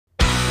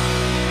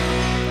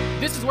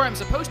This is where I'm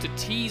supposed to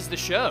tease the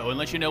show and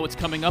let you know what's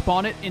coming up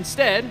on it.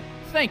 Instead,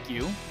 thank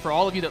you for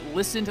all of you that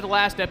listened to the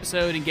last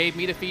episode and gave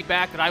me the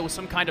feedback that I was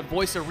some kind of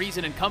voice of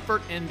reason and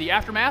comfort in the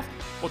aftermath.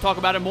 We'll talk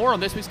about it more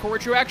on this week's Corey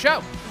Truax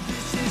Show.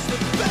 This is the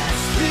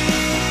best thing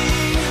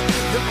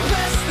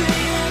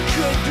that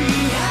could be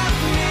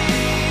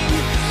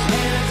happening,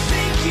 and I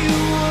think you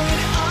would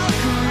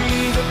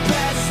agree. The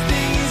best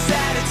thing is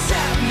that it's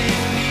happening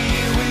to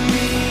you and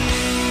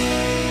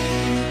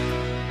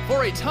me.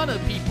 For a ton of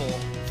people,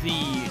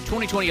 the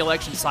 2020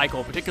 election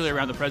cycle, particularly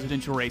around the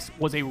presidential race,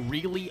 was a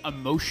really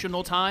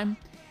emotional time.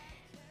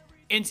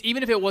 And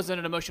even if it wasn't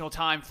an emotional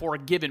time for a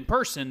given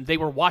person, they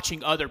were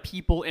watching other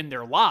people in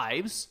their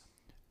lives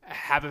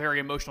have a very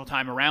emotional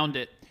time around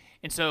it.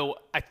 And so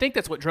I think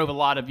that's what drove a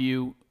lot of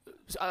you,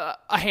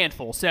 a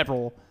handful,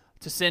 several,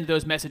 to send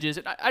those messages.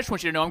 And I just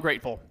want you to know I'm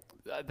grateful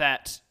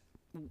that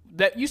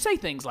you say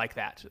things like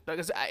that,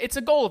 because it's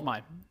a goal of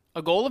mine.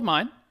 A goal of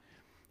mine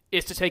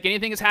is to take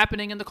anything that's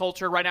happening in the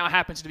culture. Right now it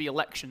happens to be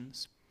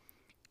elections,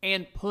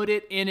 and put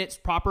it in its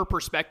proper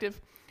perspective.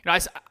 You know,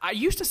 I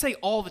used to say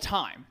all the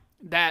time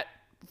that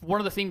one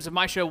of the themes of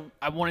my show,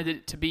 I wanted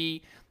it to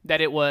be that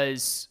it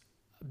was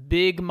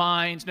big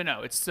minds.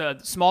 No, it's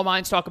small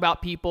minds talk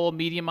about people,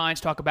 medium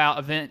minds talk about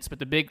events, but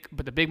the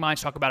big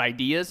minds talk about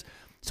ideas.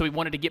 So we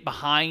wanted to get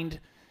behind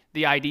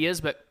the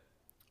ideas, but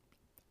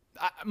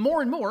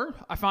more and more,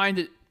 I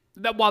find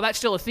that while that's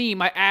still a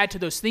theme, I add to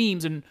those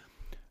themes, and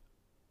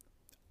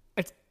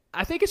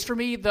I think it's for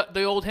me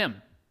the old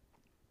hymn.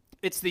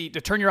 It's to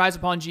turn your eyes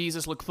upon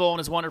Jesus, look full in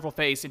his wonderful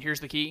face, and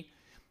here's the key.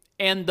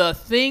 And the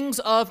things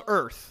of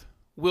earth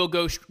will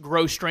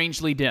grow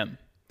strangely dim.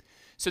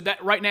 So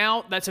that right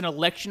now, that's an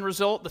election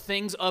result, the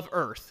things of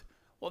earth.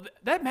 Well,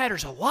 that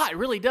matters a lot, it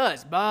really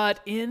does. But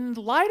in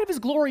light of his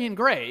glory and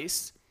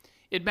grace,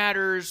 it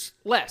matters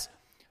less.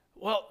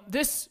 Well,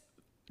 this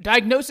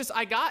diagnosis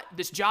I got,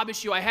 this job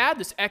issue I had,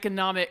 this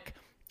economic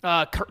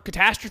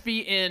catastrophe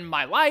in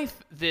my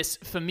life, this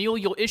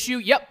familial issue.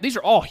 Yep, these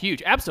are all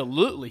huge,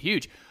 absolutely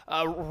huge.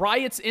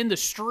 Riots in the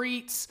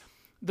streets,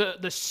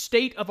 the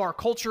state of our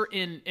culture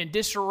in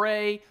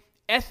disarray,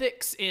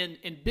 ethics in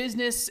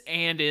business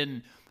and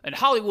in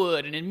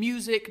Hollywood and in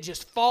music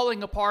just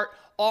falling apart.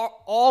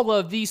 All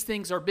of these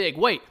things are big.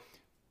 Wait,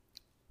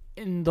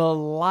 in the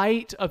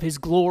light of his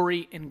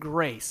glory and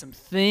grace, some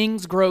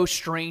things grow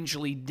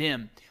strangely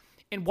dim.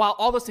 And while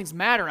all those things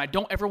matter, and I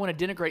don't ever want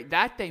to denigrate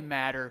that they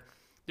matter,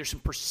 there's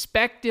some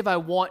perspective I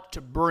want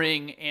to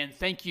bring, and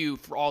thank you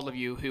for all of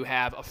you who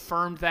have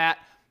affirmed that.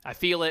 I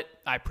feel it,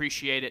 I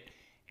appreciate it,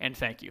 and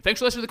thank you. Thanks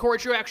for listening to the Corey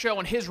Truax Show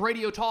on his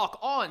radio talk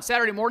on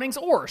Saturday mornings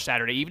or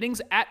Saturday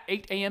evenings at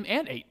 8 a.m.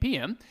 and 8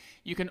 p.m.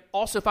 You can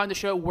also find the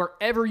show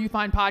wherever you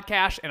find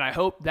podcasts, and I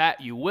hope that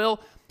you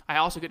will. I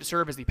also get to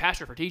serve as the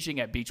pastor for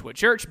teaching at Beechwood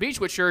Church.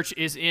 Beechwood Church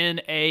is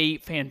in a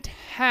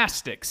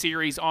fantastic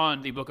series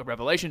on the book of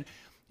Revelation,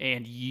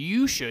 and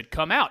you should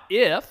come out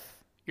if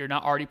you're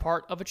not already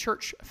part of a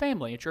church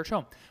family, a church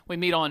home. We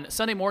meet on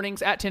Sunday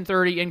mornings at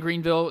 10:30 in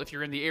Greenville. If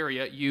you're in the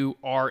area, you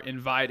are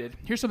invited.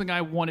 Here's something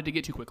I wanted to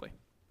get to quickly.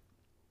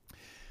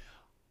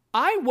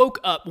 I woke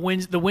up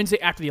the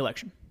Wednesday after the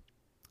election,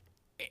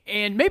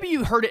 and maybe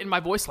you heard it in my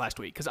voice last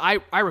week, because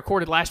I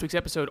recorded last week's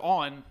episode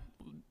on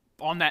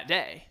that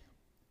day.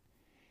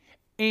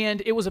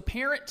 And it was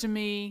apparent to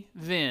me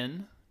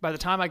then, by the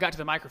time I got to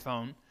the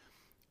microphone,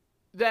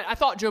 that I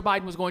thought Joe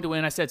Biden was going to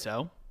win. I said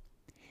so.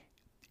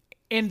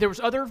 And there was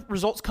other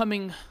results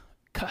coming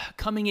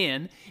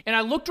in, and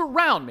I looked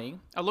around me.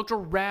 I looked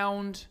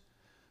around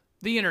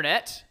the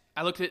internet.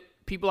 I looked at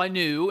people I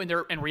knew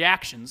and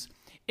reactions,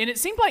 and it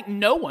seemed like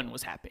no one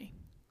was happy.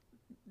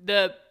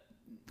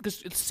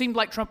 Because it seemed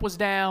like Trump was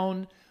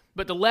down,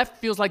 but the left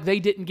feels like they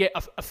didn't get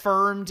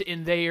affirmed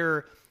in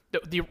the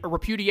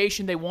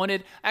repudiation they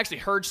wanted. I actually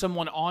heard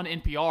someone on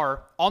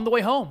NPR on the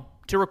way home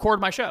to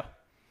record my show.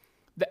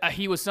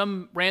 He was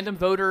some random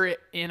voter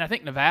in, I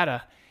think,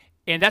 Nevada,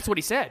 and that's what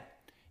he said.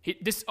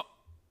 This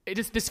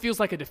feels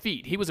like a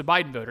defeat. He was a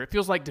Biden voter. It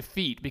feels like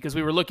defeat because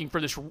we were looking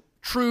for this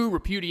true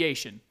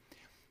repudiation.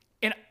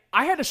 And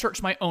I had to search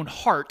my own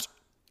heart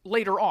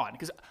later on,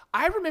 because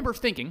I remember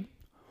thinking,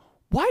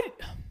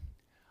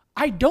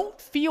 I don't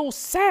feel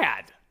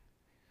sad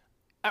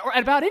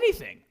about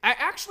anything. I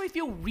actually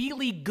feel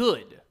really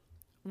good.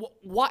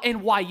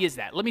 Why is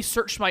that? Let me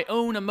search my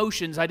own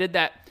emotions. I did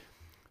that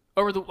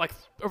over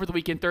the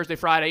weekend, Thursday,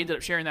 Friday. I ended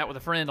up sharing that with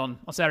a friend on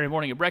Saturday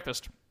morning at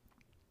breakfast.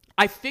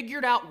 I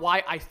figured out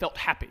why I felt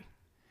happy.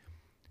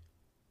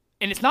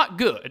 And it's not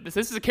good. This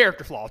is a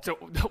character flaw. So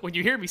when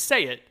you hear me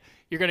say it,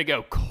 you're going to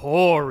go,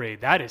 Corey,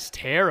 that is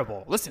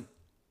terrible. Listen,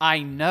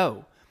 I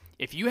know.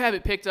 If you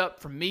haven't picked up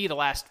from me the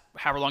last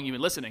however long you've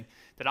been listening,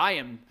 that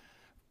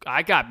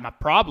I got my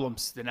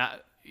problems, then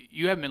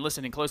you haven't been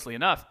listening closely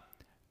enough.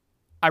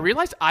 I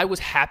realized I was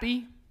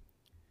happy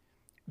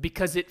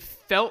because it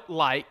felt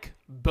like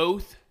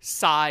both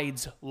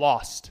sides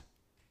lost.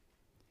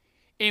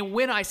 And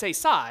when I say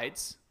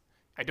sides,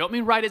 I don't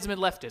mean rightism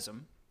and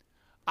leftism.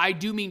 I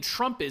do mean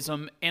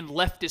Trumpism and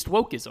leftist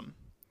wokeism.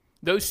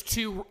 Those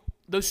two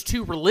those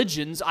two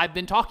religions I've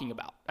been talking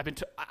about.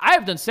 I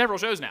have done several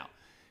shows now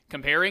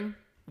comparing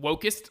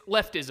wokest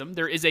leftism.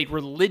 There is a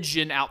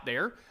religion out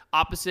there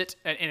opposite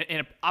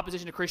in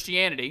opposition to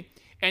Christianity,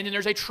 and then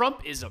there's a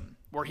Trumpism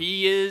where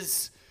he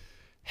is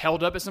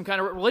held up as some kind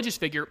of religious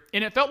figure,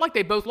 and it felt like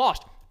they both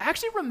lost. I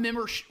actually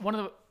remember one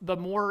of the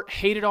more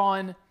hated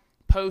on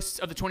posts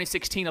of the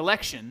 2016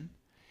 election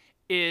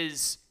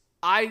is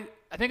I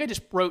think I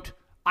just wrote,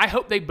 I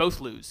hope they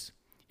both lose.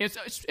 It's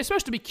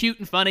supposed to be cute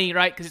and funny,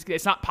 right? Because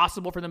it's not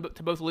possible for them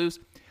to both lose.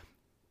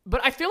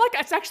 But I feel like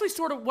that's actually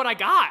sort of what I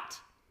got.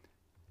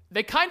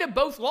 They kind of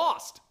both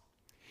lost.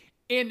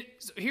 And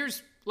so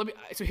here's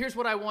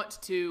what I want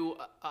to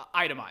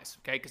itemize,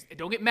 okay? Because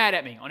don't get mad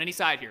at me on any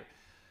side here.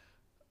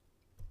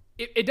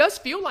 It does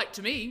feel like,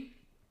 to me,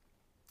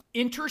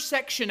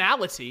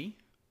 intersectionality,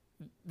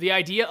 the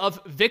idea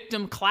of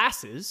victim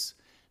classes,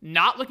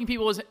 not looking at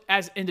people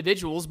as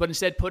individuals, but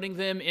instead putting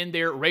them in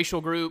their racial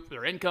group,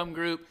 their income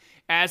group,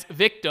 as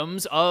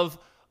victims of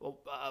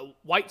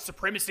white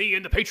supremacy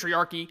and the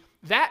patriarchy,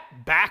 that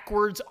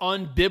backwards,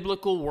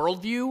 unbiblical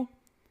worldview,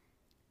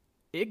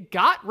 it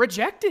got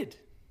rejected.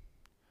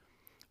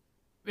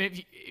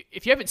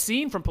 If you haven't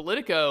seen from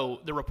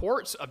Politico the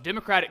reports of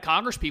Democratic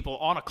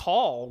congresspeople on a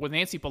call with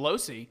Nancy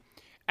Pelosi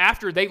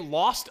after they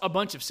lost a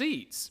bunch of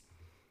seats,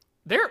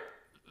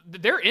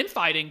 their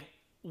infighting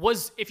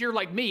was, if you're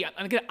like me, and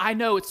again, I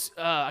know it's,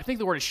 I think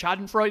the word is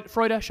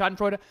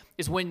Schadenfreude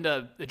is when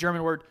the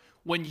German word,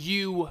 when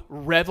you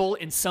revel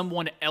in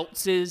someone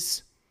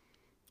else's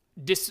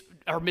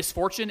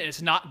misfortune and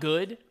it's not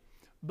good.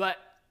 But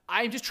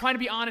I'm just trying to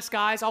be honest,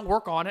 guys. I'll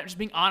work on it. I'm just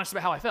being honest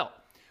about how I felt.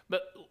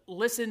 But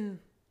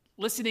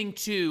listening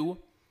to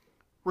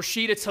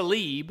Rashida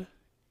Tlaib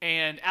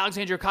and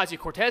Alexandria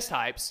Ocasio-Cortez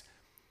types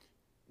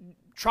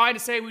trying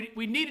to say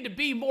we needed to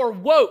be more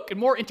woke and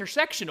more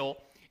intersectional,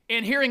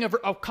 and hearing a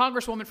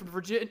congresswoman from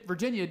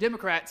Virginia,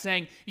 Democrat,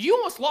 saying, you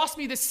almost lost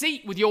me this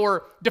seat with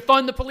your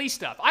defund the police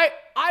stuff.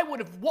 I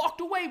would have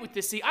walked away with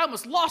this seat. I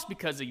almost lost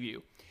because of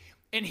you.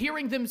 And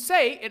hearing them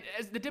say, and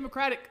as the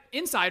Democratic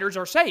insiders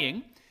are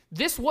saying,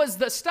 this was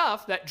the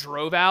stuff that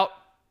drove out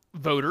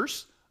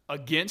voters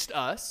against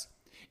us.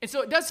 And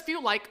so it does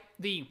feel like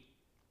the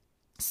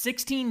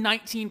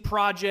 1619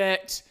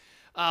 Project,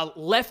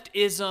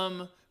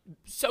 leftism,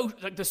 so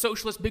like the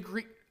socialist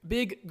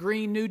big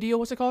Green New Deal,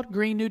 what's it called?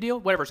 Green New Deal?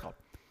 Whatever it's called.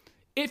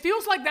 It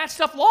feels like that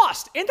stuff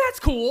lost, and that's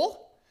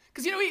cool.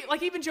 Because,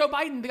 like even Joe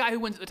Biden, the guy who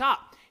wins at the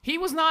top, he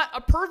was not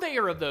a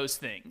purveyor of those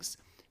things.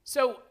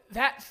 So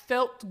that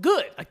felt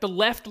good, like the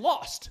left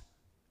lost.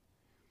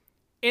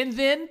 And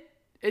then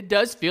it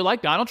does feel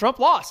like Donald Trump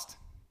lost.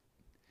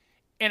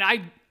 And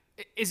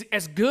is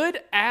as good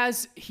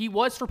as he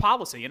was for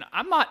policy, and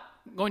I'm not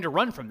going to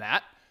run from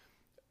that,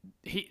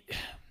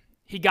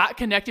 he got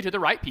connected to the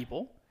right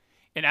people.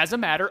 And as a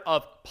matter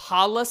of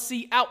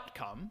policy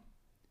outcome,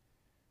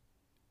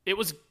 it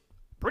was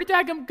pretty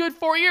daggum good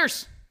 4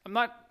 years. I'm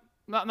not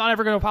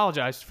ever going to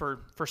apologize for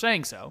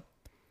saying so.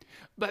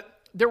 But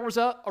there was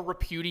a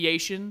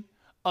repudiation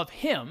of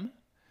him,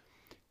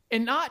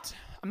 and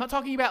I'm not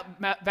talking about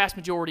vast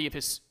majority of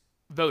his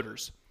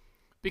voters,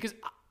 because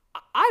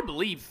I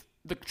believe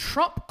the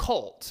Trump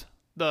cult,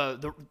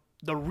 the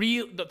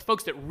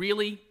folks that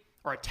really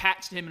are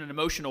attached to him in an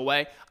emotional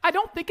way, I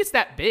don't think it's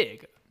that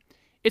big.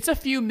 It's a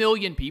few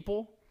million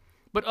people,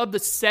 but of the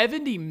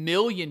 70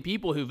 million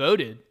people who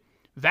voted,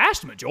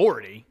 vast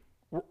majority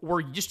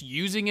were just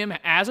using him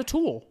as a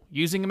tool,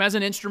 using him as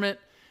an instrument.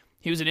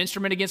 He was an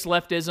instrument against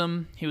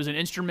leftism. He was an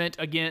instrument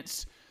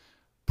against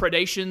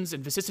predations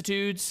and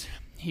vicissitudes.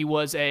 He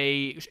was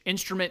an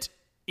instrument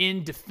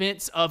in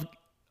defense of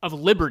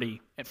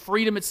liberty and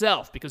freedom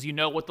itself, because you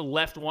know what the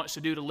left wants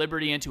to do to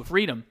liberty and to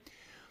freedom.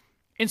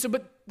 And so,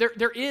 but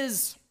there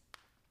is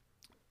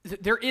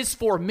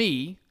for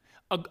me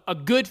a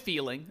good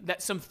feeling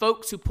that some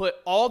folks who put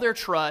all their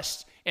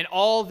trust and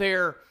all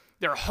their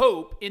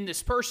hope in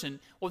this person,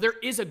 well, there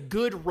is a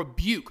good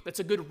rebuke. That's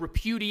a good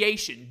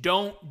repudiation.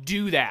 Don't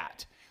do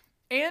that.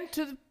 And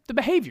to the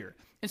behavior.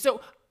 And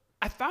so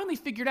I finally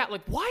figured out,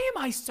 like, why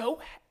am I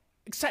so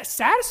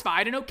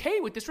satisfied and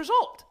okay with this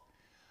result?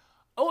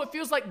 Oh, it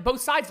feels like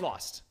both sides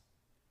lost.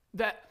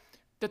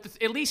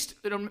 At least,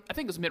 I think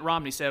it was Mitt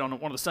Romney said on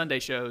one of the Sunday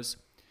shows,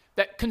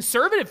 that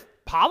conservative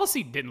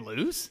policy didn't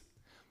lose.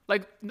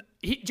 Like,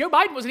 Joe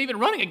Biden wasn't even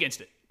running against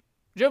it.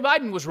 Joe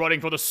Biden was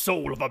running for the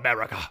soul of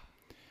America.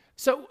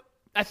 So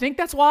I think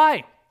that's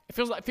why. It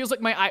feels like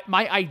my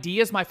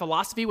ideas, my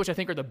philosophy, which I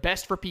think are the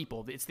best for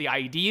people. It's the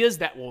ideas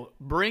that will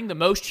bring the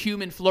most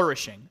human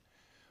flourishing.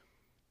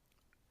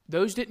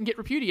 Those didn't get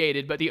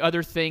repudiated, but the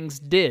other things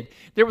did.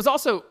 There was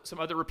also some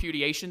other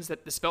repudiations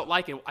that this felt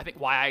like, and I think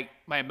why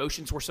my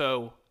emotions were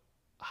so...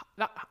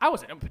 I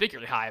wasn't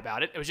particularly high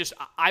about it. It was just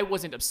I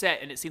wasn't upset,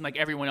 and it seemed like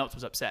everyone else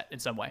was upset in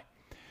some way.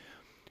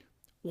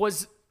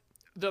 Was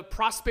the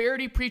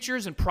prosperity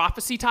preachers and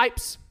prophecy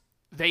types,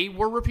 they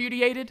were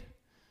repudiated,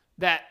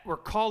 that were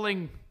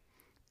calling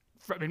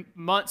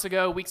months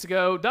ago, weeks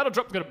ago, Donald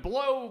Trump's going to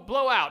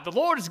blow out. The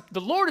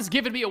Lord has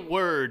given me a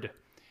word.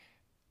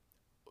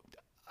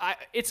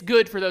 it's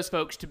good for those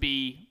folks to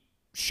be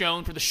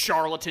shown for the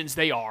charlatans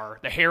they are,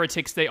 the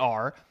heretics they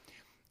are.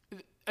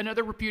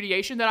 Another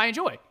repudiation that I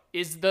enjoy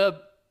is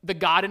the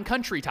God and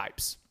country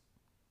types.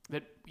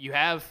 That you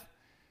have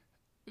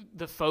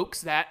the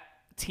folks that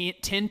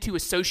tend to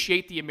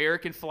associate the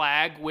American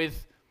flag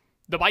with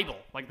the Bible.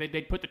 Like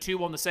they put the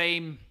two on the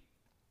same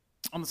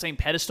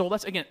pedestal.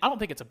 That's, again, I don't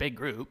think it's a big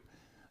group.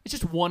 It's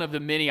just one of the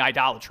many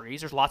idolatries.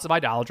 There's lots of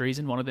idolatries,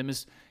 and one of them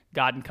is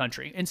God and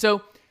country. And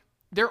so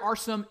there are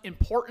some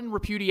important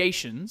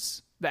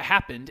repudiations that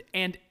happened,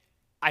 and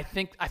I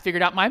think I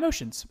figured out my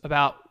emotions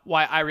about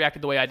why I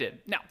reacted the way I did.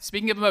 Now,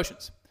 speaking of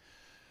emotions,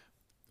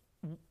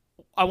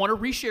 I want to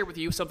reshare with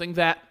you something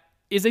that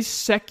is a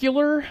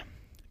secular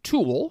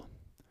tool,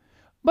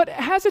 but it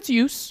has its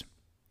use.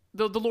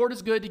 The Lord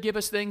is good to give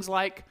us things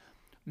like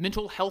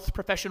mental health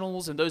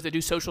professionals and those that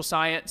do social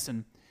science,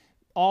 and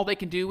all they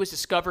can do is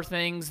discover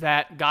things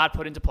that God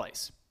put into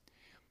place.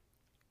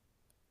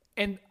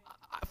 And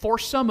for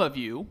some of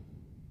you,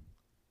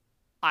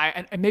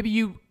 and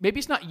maybe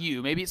it's not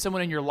you, maybe it's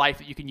someone in your life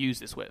that you can use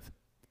this with.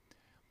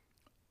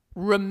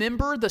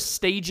 Remember the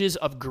stages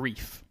of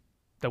grief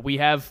that we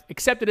have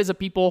accepted as a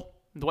people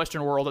in the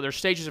Western world, that there's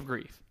stages of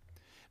grief.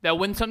 That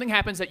when something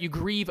happens that you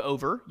grieve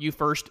over, you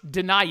first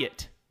deny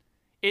it.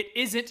 It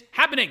isn't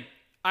happening.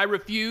 I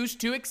refuse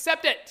to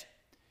accept it.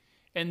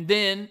 And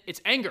then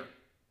it's anger.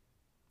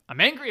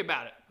 I'm angry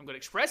about it. I'm going to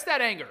express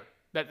that anger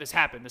that this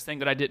happened, this thing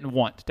that I didn't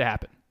want to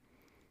happen.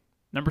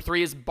 Number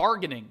 3 is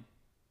bargaining.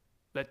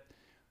 That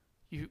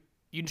you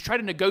try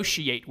to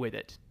negotiate with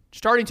it,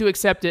 starting to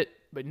accept it,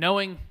 but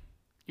knowing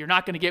you're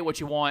not going to get what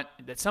you want,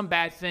 that some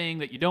bad thing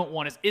that you don't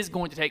want is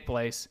going to take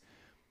place.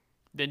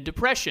 Then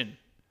depression,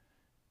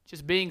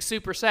 just being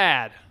super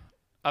sad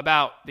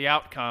about the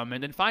outcome.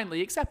 And then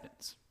finally,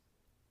 acceptance.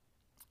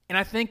 And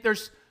I think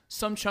there's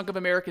some chunk of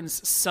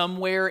Americans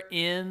somewhere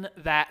in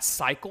that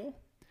cycle.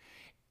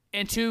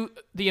 And to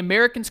the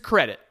Americans'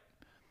 credit,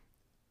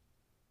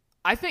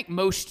 I think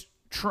most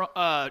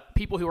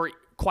people who are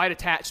quite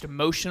attached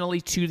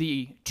emotionally to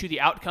the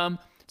outcome,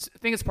 I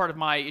think it's part of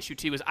my issue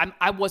too, is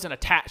I wasn't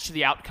attached to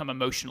the outcome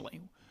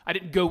emotionally. I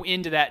didn't go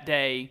into that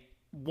day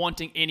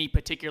wanting any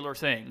particular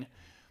thing,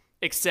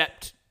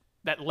 except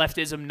that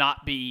leftism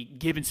not be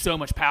given so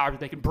much power that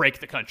they can break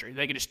the country.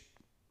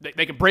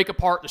 They can break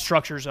apart the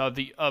structures of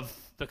the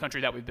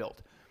country that we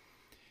built.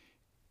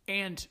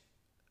 And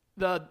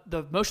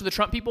the most of the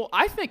Trump people,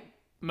 I think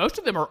most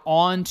of them are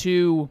on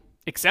to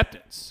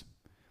acceptance.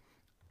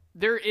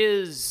 There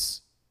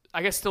is,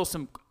 I guess, still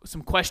some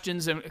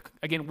questions, and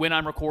again, when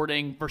I'm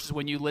recording versus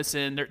when you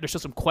listen, there's still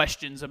some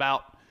questions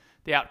about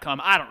the outcome.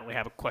 I don't really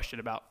have a question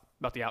about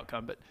the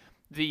outcome, but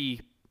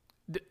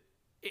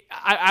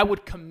I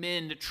would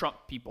commend Trump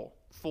people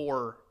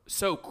for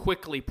so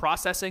quickly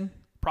processing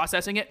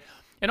it.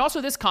 And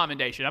also this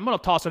commendation. I'm going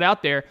to toss it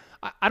out there.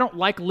 I don't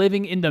like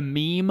living in the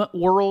meme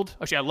world.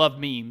 Actually, I love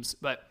memes,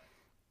 but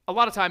a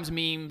lot of times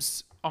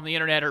memes on the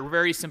internet are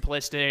very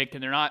simplistic,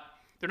 and they're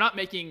not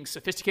making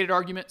sophisticated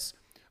arguments.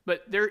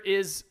 But there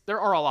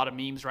are a lot of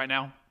memes right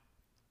now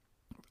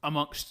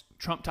amongst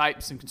Trump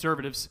types and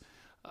conservatives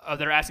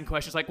that are asking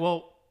questions like,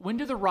 well, when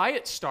do the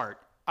riots start?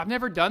 I've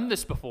never done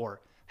this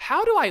before.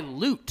 How do I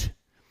loot?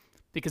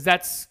 Because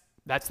that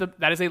is a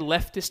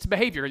leftist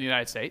behavior in the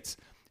United States,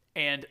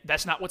 and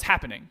that's not what's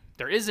happening.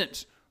 There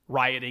isn't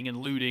rioting and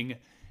looting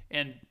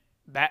and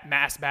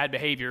mass bad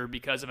behavior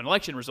because of an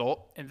election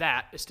result, and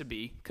that is to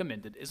be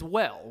commended as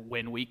well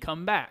when we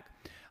come back.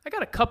 I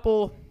got a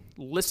couple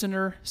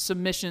listener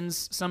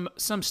submissions,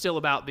 some still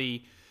about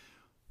the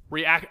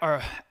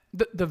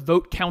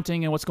vote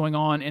counting and what's going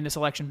on in this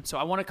election. So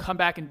I want to come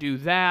back and do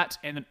that,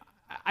 and then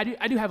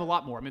I do have a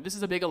lot more. I mean, this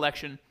is a big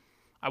election.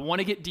 I want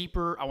to get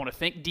deeper. I want to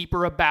think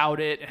deeper about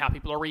it and how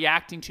people are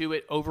reacting to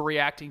it,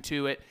 overreacting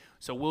to it.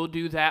 So we'll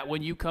do that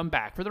when you come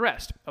back for the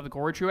rest of the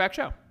Corey Truax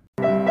Show.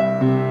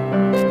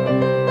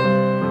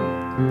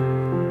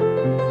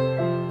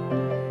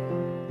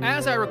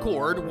 As I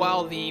record,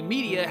 while the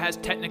media has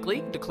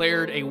technically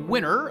declared a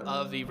winner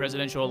of the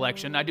presidential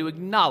election, I do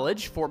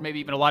acknowledge, for maybe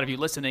even a lot of you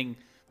listening,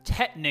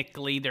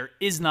 technically there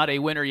is not a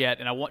winner yet,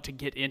 and I want to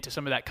get into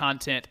some of that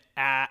content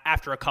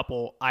after a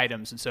couple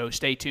items, and so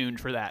stay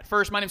tuned for that.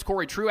 First, my name is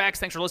Corey Truax.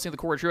 Thanks for listening to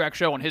the Corey Truax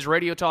Show on his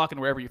Radio Talk and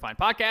wherever you find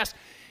podcasts.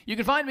 You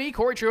can find me,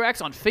 Corey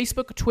Truax, on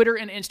Facebook, Twitter,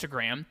 and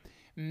Instagram.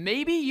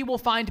 Maybe you will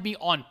find me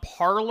on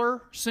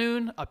Parler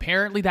soon.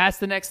 Apparently that's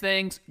the next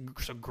thing.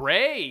 So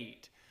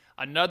great.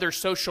 Another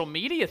social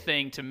media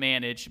thing to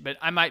manage, but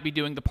I might be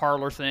doing the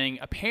Parler thing.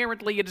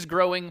 Apparently it is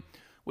growing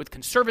with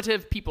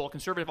conservative people,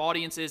 conservative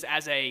audiences,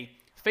 as a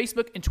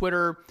Facebook and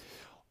Twitter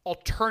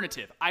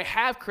alternative. I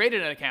have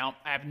created an account.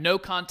 I have no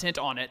content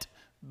on it,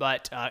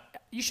 but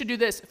you should do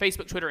this: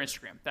 Facebook, Twitter,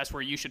 Instagram. That's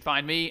where you should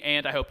find me,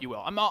 and I hope you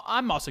will.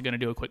 I'm also going to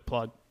do a quick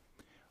plug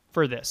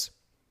for this.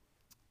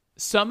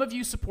 Some of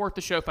you support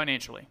the show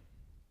financially.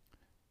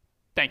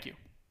 Thank you.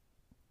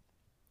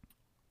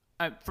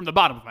 From the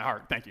bottom of my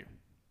heart, thank you.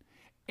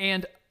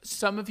 And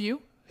some of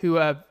you who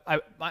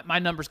my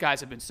numbers, guys,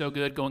 have been so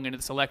good going into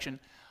this election.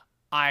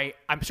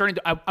 I'm starting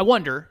to. I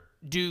wonder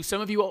do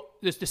some of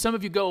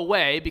you go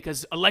away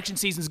because election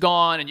season's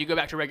gone and you go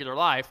back to regular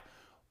life?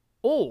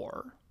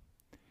 Or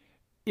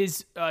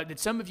did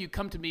some of you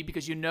come to me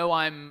because you know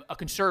I'm a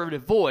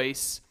conservative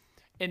voice,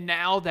 and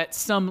now that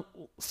some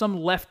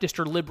leftist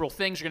or liberal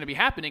things are going to be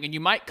happening, and you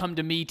might come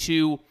to me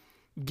to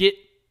get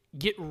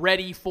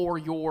ready for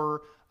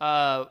your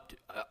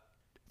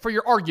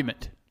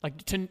argument,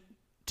 like to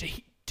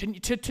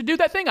do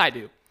that thing I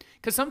do?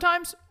 Because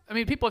sometimes, I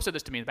mean, people have said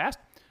this to me in the past.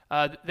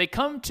 They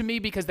come to me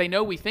because they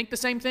know we think the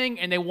same thing,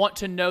 and they want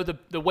to know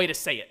the way to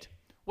say it.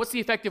 What's the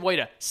effective way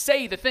to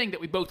say the thing that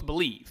we both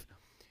believe?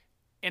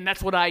 And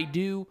that's what I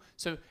do.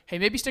 So, hey,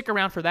 maybe stick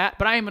around for that.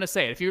 But I am going to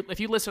say it. If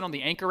you listen on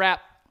the Anchor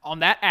app, on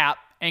that app,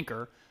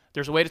 Anchor,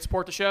 there's a way to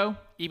support the show,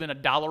 even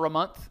 $1 a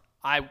month.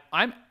 I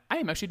am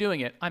actually doing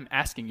it. I'm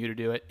asking you to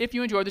do it if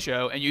you enjoy the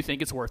show and you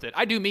think it's worth it.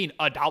 I do mean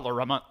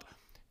 $1 a month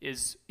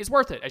is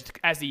worth it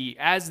as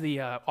the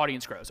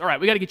audience grows. All right,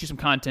 we got to get you some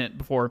content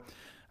before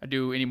I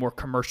do any more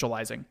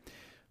commercializing.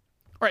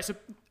 All right, so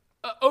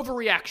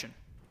overreaction.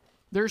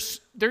 There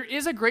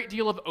is a great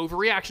deal of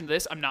overreaction to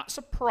this. I'm not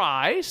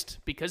surprised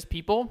because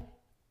people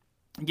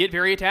get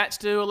very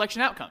attached to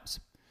election outcomes.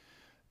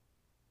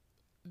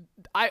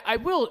 I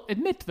will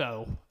admit,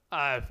 though,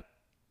 I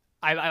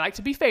like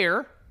to be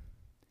fair.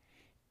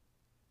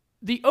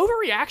 The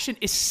overreaction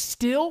is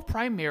still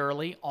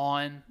primarily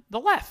on the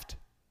left.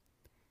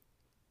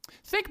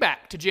 Think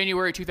back to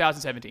January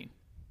 2017.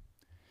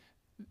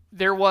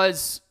 There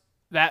was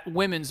that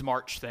women's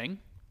march thing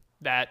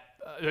that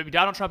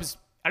Donald Trump is,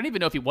 I don't even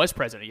know if he was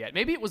president yet.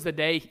 Maybe it was the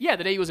day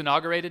he was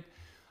inaugurated.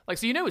 Like,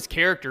 so you know his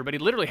character, but he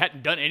literally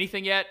hadn't done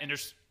anything yet, and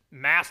there's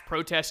mass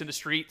protests in the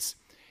streets.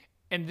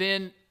 And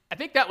then I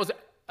think that was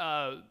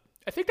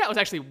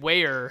actually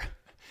where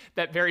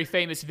that very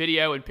famous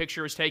video and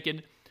picture was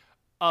taken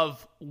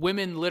of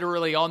women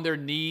literally on their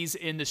knees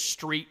in the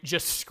street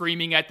just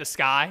screaming at the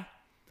sky.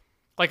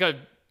 Like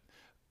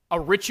a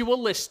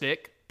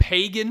ritualistic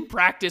pagan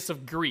practice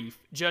of grief.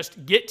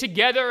 Just get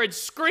together and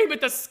scream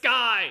at the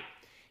sky.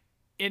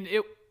 And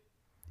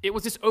it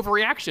was this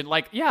overreaction.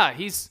 Like, yeah,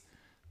 he's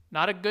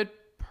not a good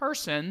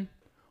person.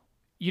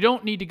 You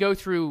don't need to go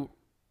through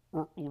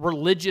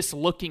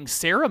religious-looking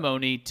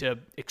ceremony to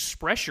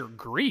express your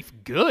grief.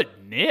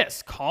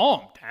 Goodness,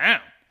 calm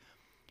down.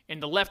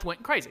 And the left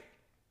went crazy.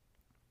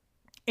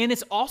 And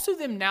it's also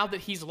them now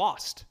that he's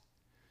lost.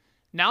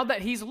 Now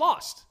that he's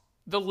lost,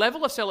 the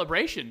level of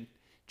celebration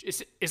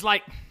is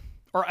like,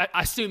 or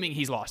assuming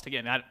he's lost.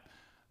 Again,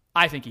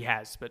 I think he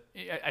has, but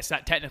it's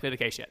not technically the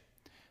case yet.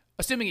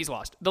 Assuming he's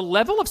lost, the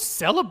level of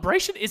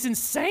celebration is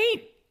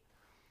insane.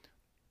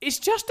 It's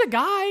just a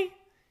guy,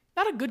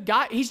 not a good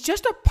guy. He's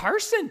just a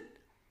person.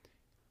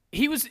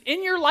 He was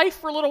in your life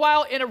for a little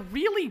while in a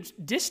really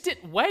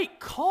distant way.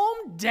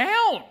 Calm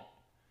down.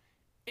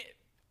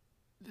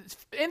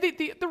 And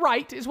the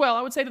right as well,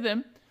 I would say to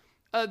them.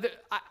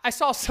 I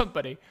saw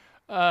somebody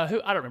who, I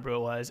don't remember who it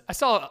was. I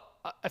saw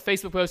a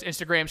Facebook post,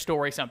 Instagram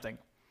story, something,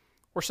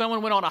 where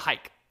someone went on a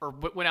hike or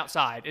went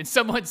outside, and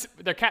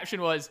their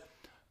caption was,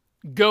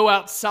 "Go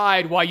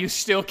outside while you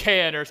still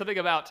can," or something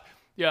about,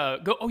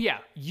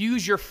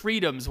 use your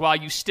freedoms while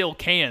you still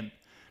can.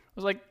 I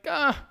was like,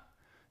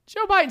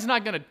 Joe Biden's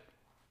not going to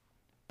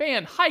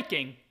ban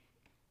hiking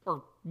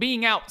or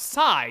being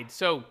outside,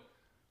 so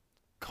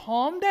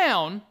calm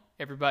down,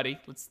 everybody.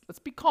 Let's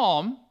be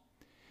calm.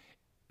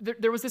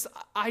 There was this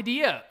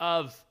idea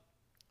of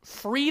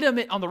freedom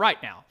on the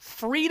right now.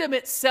 Freedom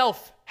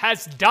itself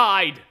has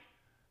died.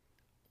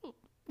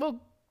 Well,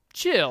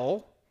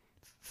 chill.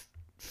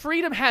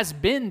 Freedom has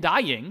been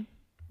dying.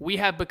 We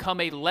have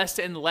become a less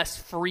and less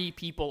free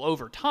people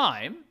over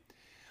time.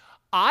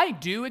 I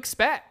do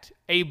expect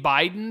a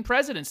Biden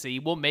presidency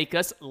will make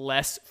us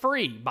less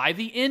free. By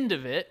the end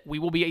of it, we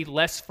will be a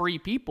less free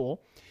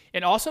people.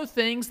 And also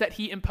things that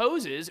he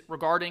imposes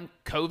regarding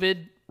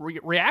COVID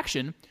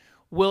reaction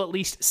will at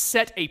least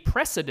set a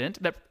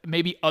precedent that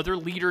maybe other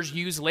leaders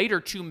use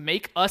later to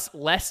make us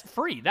less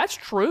free. That's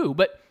true,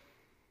 but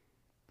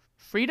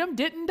freedom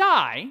didn't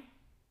die.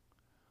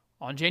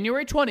 On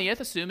January 20th,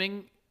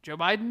 assuming Joe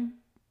Biden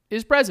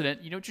is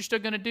president, you know what you're still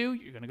going to do?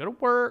 You're going to go to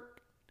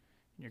work.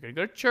 You're going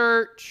to go to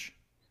church.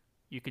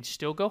 You can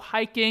still go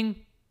hiking.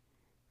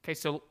 Okay,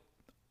 so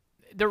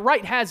the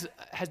right has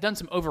done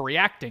some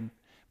overreacting,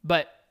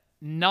 but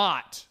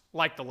not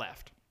like the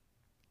left.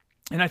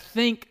 And I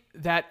think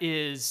that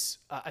is,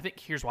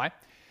 here's why.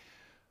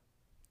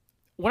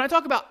 When I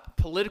talk about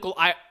political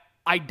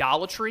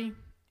idolatry,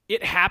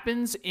 it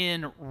happens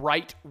in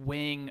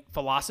right-wing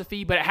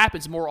philosophy, but it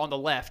happens more on the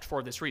left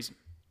for this reason.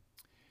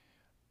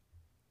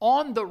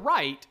 On the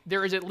right,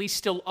 there is at least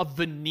still a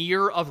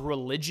veneer of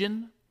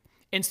religion,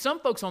 and some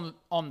folks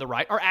on the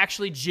right are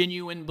actually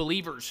genuine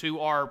believers who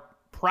are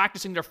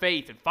practicing their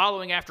faith and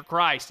following after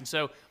Christ. And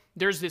so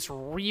there's this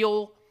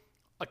real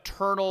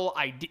eternal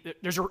idea.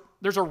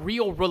 There's a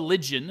real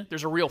religion,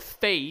 there's a real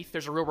faith,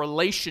 there's a real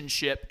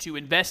relationship to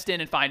invest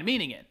in and find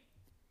meaning in.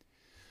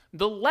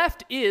 The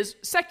left is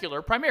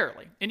secular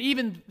primarily, and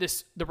even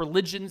the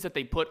religions that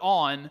they put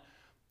on,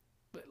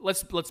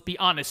 let's be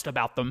honest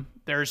about them.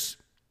 There's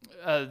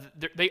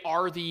they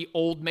are the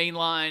old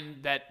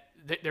mainline that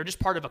they're just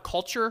part of a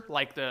culture,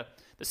 like the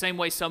same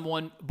way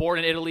someone born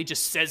in Italy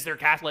just says they're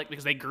Catholic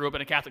because they grew up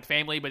in a Catholic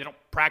family, but they don't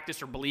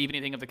practice or believe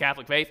anything of the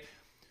Catholic faith.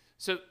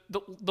 So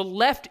the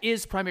left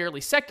is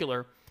primarily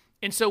secular,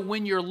 and so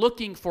when you're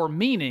looking for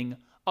meaning,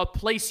 a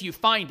place you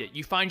find it.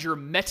 You find your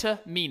meta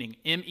meaning,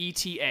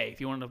 M-E-T-A. If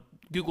you want to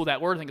Google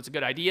that word, I think it's a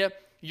good idea.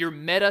 Your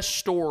meta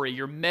story,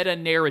 your meta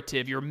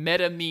narrative, your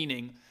meta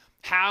meaning.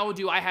 How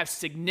do I have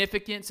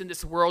significance in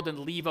this world and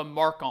leave a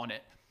mark on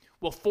it?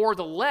 Well, for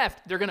the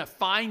left, they're going to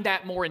find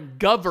that more in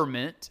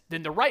government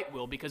than the right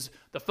will, because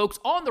the folks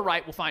on the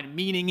right will find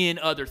meaning in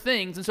other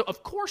things. And so,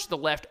 of course, the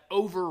left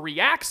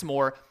overreacts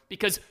more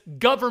because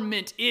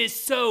government is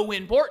so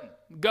important.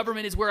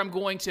 Government is where I'm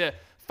going to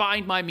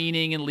find my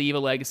meaning and leave a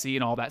legacy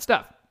and all that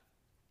stuff.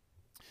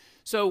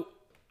 So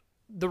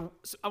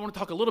I want to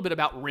talk a little bit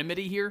about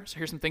remedy here. So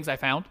here's some things I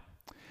found.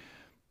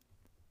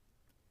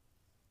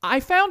 I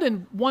found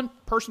in one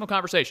personal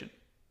conversation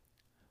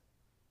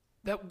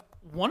that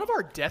one of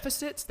our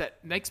deficits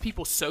that makes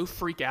people so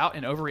freak out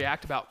and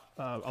overreact about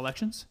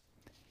elections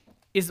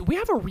is we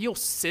have a real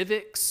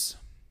civics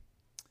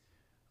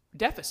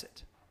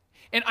deficit.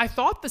 And I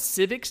thought the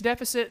civics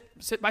deficit,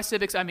 by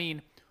civics I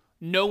mean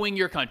knowing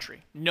your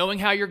country, knowing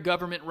how your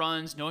government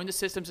runs, knowing the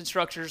systems and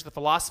structures, the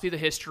philosophy, the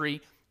history,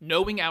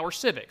 knowing our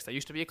civics. That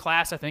used to be a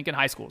class, I think, in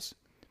high schools.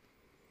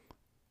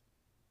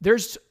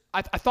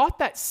 I thought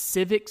that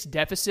civics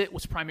deficit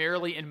was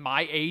primarily in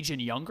my age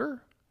and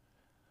younger,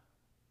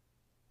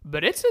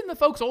 but it's in the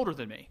folks older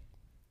than me.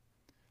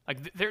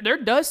 Like there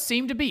does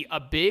seem to be a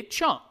big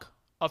chunk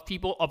of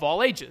people of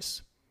all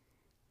ages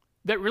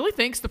that really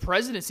thinks the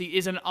presidency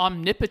is an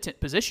omnipotent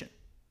position.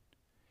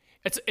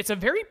 It's a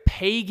very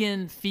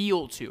pagan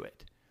feel to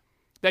it,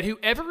 that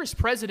whoever is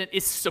president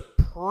is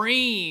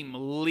supreme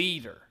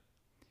leader.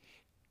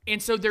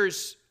 And so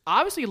there's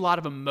obviously a lot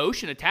of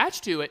emotion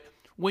attached to it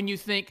when you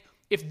think,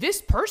 if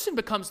this person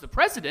becomes the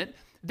president,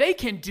 they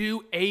can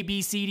do A,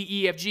 B, C, D,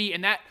 E, F, G,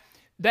 and that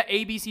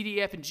A, B, C, D,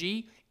 E, F, and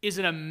G is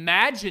an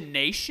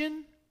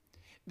imagination,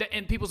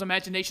 and people's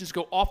imaginations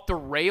go off the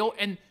rail,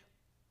 and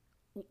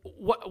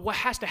what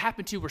has to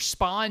happen to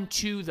respond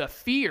to the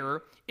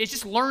fear is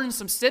just learn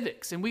some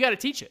civics, and we got to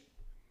teach it.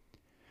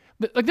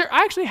 But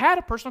I actually had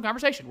a personal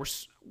conversation where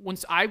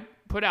once I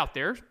put out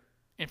there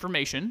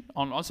information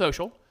on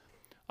social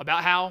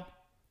about how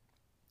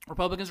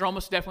Republicans are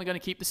almost definitely going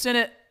to keep the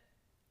Senate.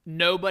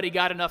 Nobody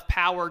got enough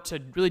power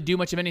to really do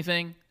much of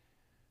anything.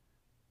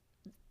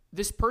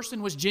 This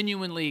person was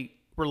genuinely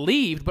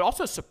relieved, but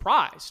also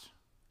surprised.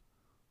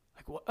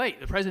 Like, wait,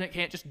 the president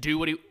can't just do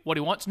what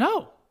he wants?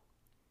 No.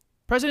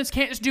 Presidents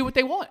can't just do what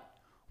they want.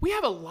 We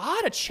have a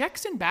lot of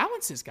checks and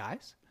balances,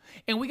 guys.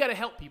 And we got to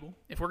help people.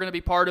 If we're going to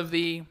be part of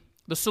the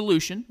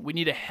solution, we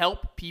need to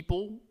help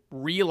people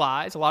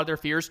realize a lot of their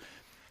fears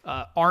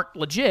aren't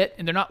legit,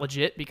 and they're not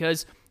legit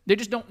because they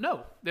just don't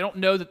know. They don't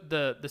know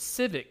the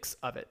civics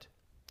of it.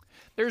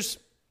 There's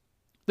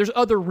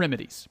other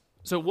remedies.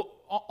 So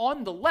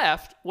on the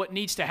left, what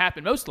needs to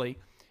happen mostly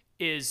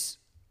is,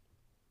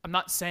 I'm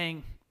not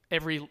saying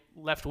every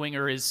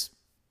left-winger is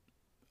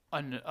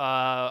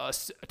a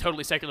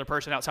totally secular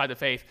person outside the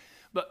faith,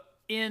 but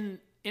in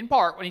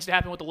part, what needs to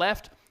happen with the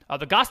left,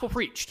 the gospel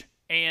preached,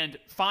 and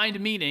find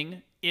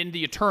meaning in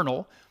the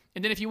eternal.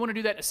 And then if you want to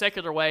do that in a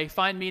secular way,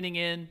 find meaning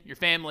in your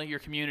family, your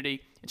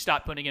community, and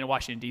stop putting it in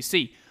Washington,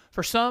 D.C.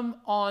 For some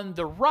on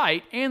the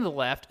right and the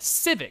left,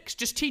 civics,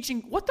 just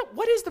teaching what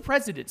is the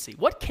presidency?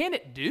 What can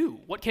it do?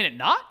 What can it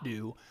not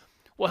do?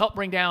 Will help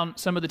bring down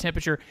some of the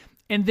temperature.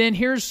 And then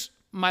here's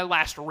my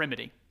last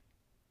remedy.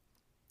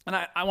 And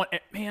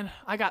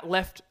I got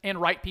left and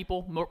right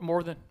people,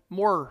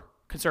 more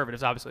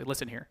conservatives, obviously.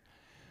 Listen here.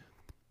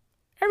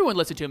 Everyone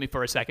listen to me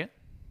for a second.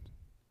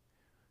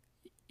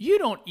 You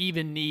don't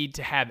even need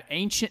to have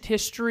ancient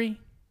history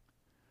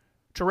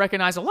to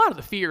recognize a lot of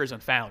the fear is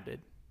unfounded.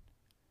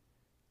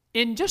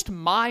 In just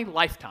my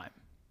lifetime,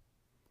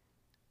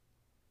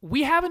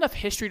 we have enough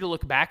history to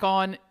look back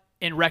on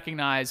and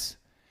recognize,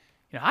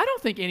 I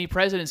don't think any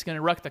president's going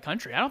to wreck the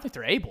country. I don't think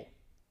they're able.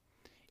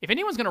 If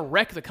anyone's going to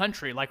wreck the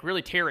country, like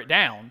really tear it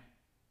down,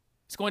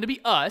 it's going to be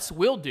us.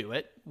 We'll do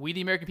it. We,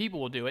 the American people,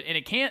 will do it. And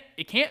it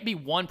can't be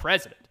one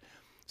president.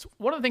 So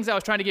one of the things I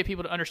was trying to get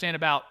people to understand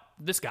about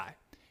this guy,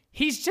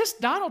 he's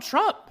just Donald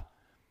Trump.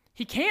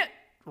 He can't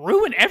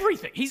ruin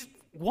everything. He's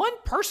one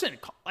person.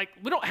 Like,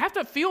 we don't have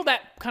to feel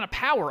that kind of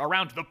power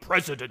around the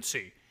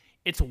presidency.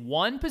 It's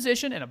one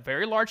position in a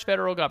very large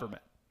federal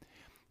government.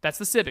 That's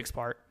the civics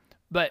part.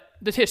 But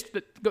go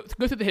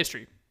through the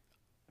history.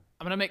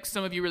 I'm going to make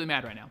some of you really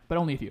mad right now, but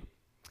only a few.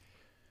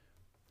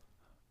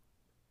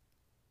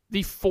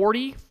 The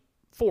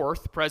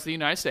 44th President of the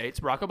United States,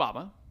 Barack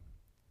Obama,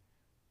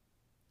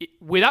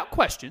 without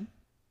question,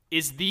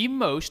 is the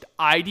most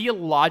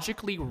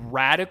ideologically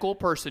radical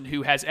person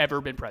who has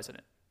ever been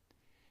president.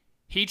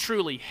 He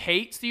truly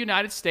hates the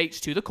United States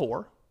to the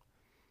core,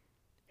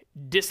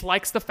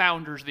 dislikes the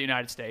founders of the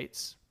United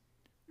States,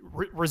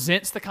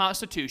 resents the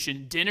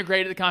Constitution,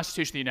 denigrated the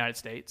Constitution of the United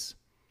States,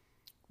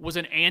 was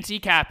an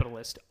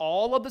anti-capitalist.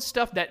 All of the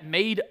stuff that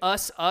made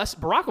us us.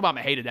 Barack Obama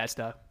hated that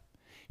stuff.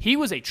 He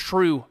was a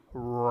true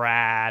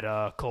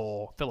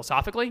radical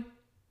philosophically.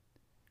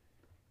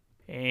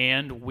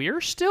 And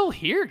we're still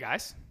here,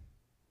 guys.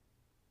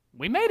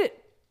 We made it.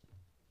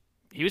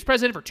 He was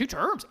president for 2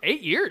 terms,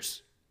 8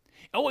 years.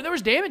 Oh, and there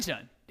was damage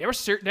done. There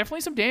was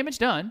definitely some damage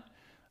done.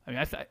 I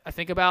mean, I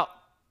think about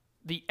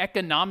the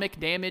economic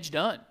damage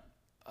done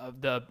of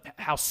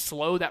how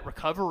slow that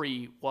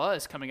recovery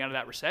was coming out of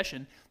that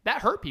recession.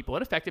 That hurt people.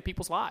 It affected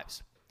people's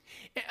lives.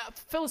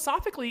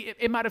 Philosophically,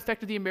 it might have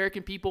affected the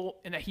American people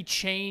in that he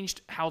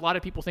changed how a lot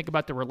of people think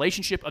about the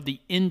relationship of the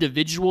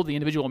individual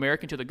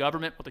American to the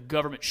government, what the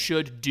government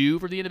should do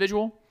for the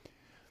individual.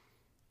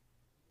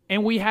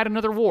 And we had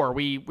another war.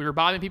 We were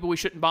bombing people we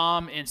shouldn't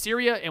bomb in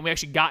Syria, and we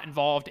actually got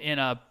involved in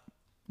a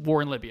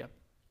war in Libya.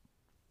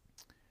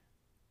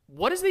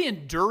 What is the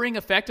enduring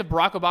effect of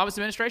Barack Obama's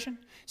administration?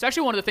 It's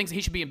actually one of the things that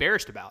he should be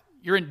embarrassed about.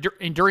 Your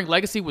enduring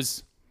legacy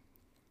was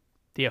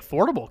the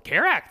Affordable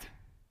Care Act.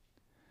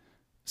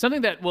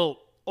 Something that will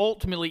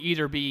ultimately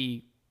either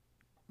be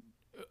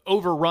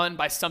overrun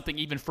by something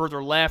even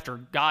further left, or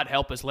God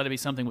help us, let it be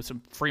something with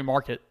some free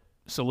market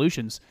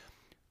solutions.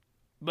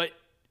 But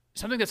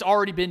something that's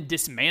already been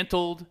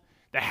dismantled,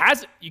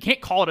 you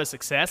can't call it a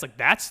success.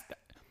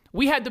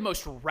 We had the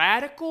most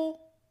radical,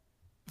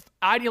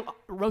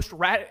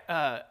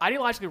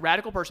 ideologically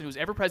radical person who was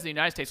ever president of the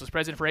United States was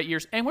president for 8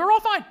 years, and we were all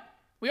fine.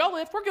 We all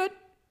lived. We're good.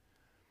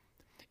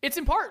 It's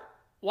in part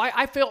why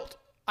I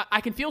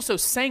can feel so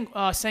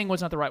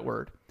sanguine's not the right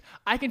word.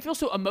 I can feel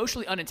so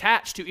emotionally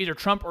unattached to either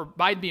Trump or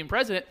Biden being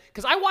president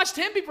because I watched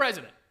him be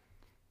president.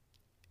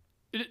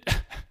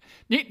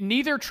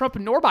 Neither Trump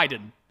nor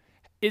Biden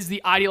is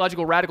the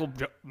ideological radical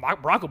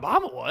Barack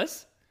Obama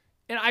was.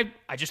 And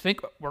I just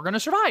think we're going to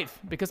survive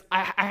because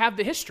I have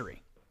the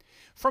history.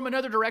 From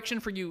another direction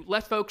for you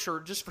left folks,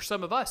 or just for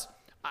some of us,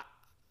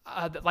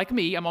 like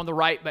me, I'm on the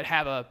right but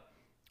had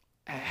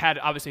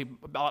obviously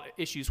a lot of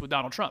issues with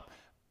Donald Trump.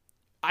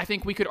 I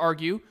think we could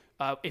argue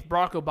if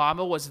Barack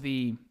Obama was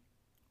the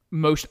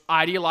most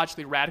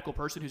ideologically radical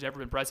person who's ever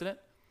been president,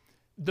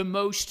 the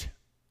most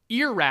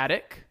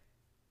erratic,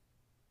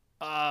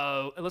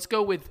 let's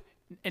go with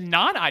a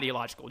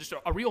non-ideological, just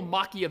a real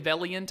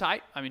Machiavellian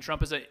type. I mean,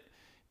 Trump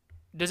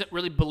doesn't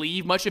really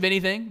believe much of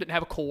anything, didn't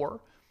have a core.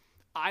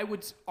 I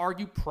would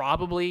argue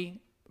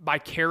probably by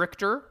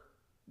character,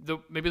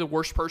 maybe the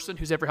worst person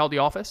who's ever held the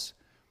office.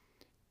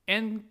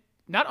 And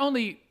not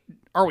only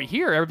are we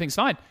here, everything's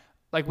fine.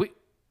 Like we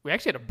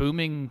actually had a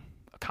booming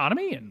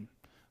economy and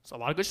so a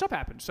lot of good stuff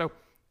happened. So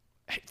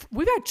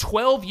we've had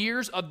 12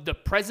 years of the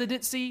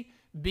presidency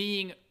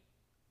being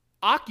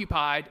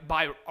occupied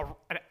by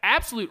an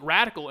absolute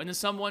radical and then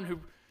someone who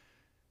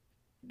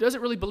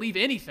doesn't really believe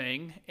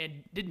anything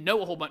and didn't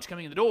know a whole bunch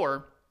coming in the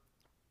door.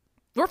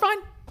 We're fine.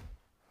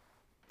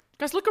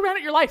 Guys, look around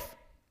at your life.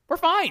 We're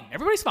fine.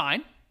 Everybody's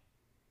fine.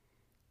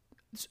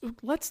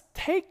 Let's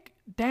take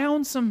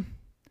down the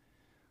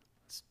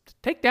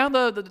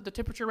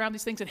temperature around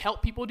these things and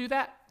help people do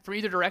that from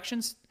either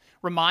directions.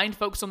 Remind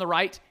folks on the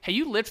right, hey,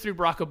 you lived through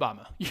Barack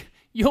Obama.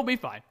 You'll be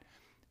fine.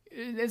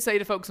 And say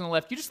to folks on the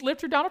left, you just lived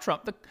through Donald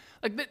Trump.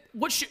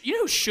 You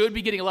know who should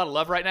be getting a lot of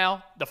love right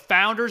now? The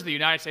founders of the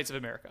United States of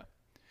America.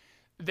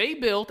 They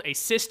built a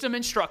system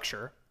and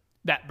structure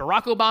that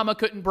Barack Obama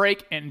couldn't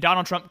break and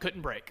Donald Trump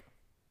couldn't break.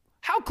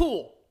 How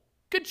cool.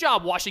 Good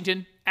job,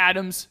 Washington,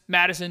 Adams,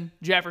 Madison,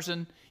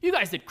 Jefferson. You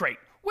guys did great.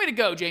 Way to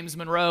go, James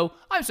Monroe.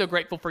 I'm so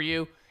grateful for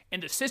you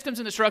and the systems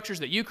and the structures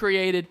that you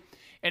created.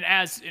 And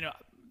as you know,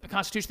 the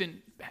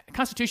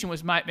Constitution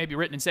was maybe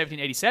written in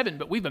 1787,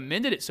 but we've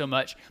amended it so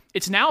much.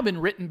 It's now been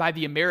written by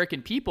the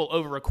American people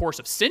over a course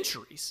of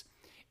centuries.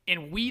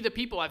 And we, the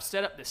people, have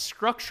set up this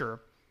structure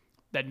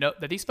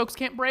that these folks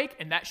can't break,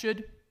 and that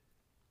should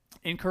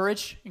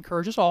encourage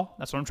us all.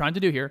 That's what I'm trying to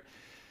do here.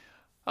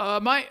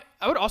 I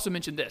would also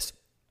mention this.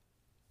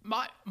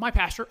 My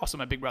pastor, also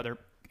my big brother,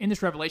 in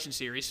this Revelation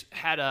series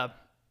had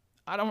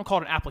I don't want to call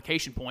it an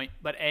application point,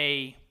 but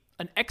an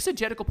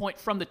exegetical point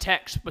from the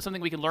text, but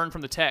something we can learn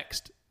from the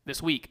text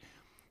this week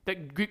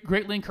that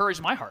greatly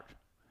encouraged my heart.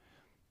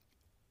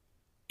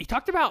 He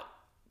talked about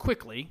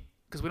quickly,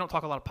 because we don't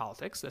talk a lot of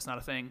politics. That's not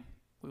a thing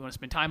we want to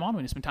spend time on. We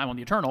want to spend time on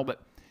the eternal.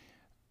 But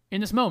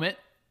in this moment,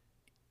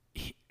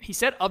 he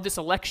said of this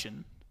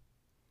election,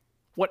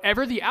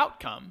 whatever the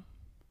outcome,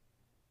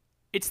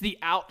 it's the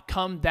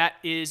outcome that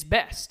is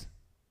best.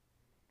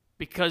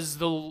 Because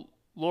the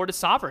Lord is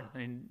sovereign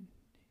and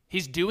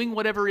he's doing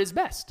whatever is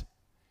best.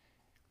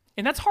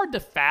 And that's hard to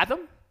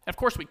fathom. Of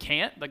course we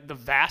can't. Like the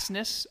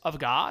vastness of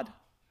God.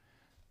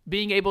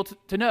 Being able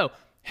to know,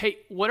 hey,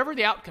 whatever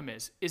the outcome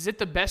is it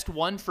the best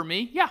one for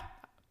me? Yeah.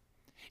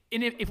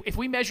 And if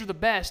we measure the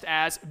best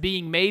as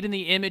being made in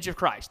the image of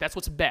Christ, that's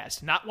what's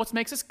best. Not what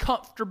makes us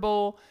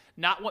comfortable,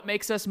 not what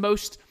makes us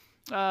most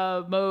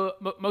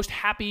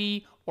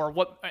happy or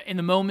what in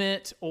the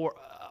moment, or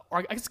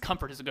I guess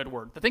comfort is a good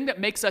word. The thing that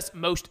makes us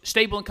most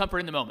stable and comfort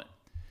in the moment.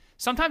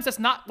 Sometimes that's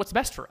not what's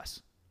best for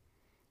us.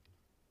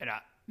 And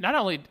not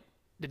only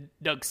did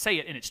Doug say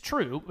it and it's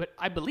true, but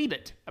I believe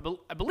it.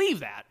 I believe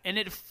that. And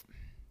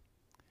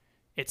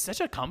it's such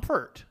a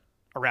comfort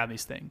around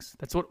these things.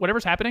 That's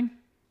whatever's happening,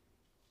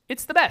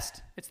 it's the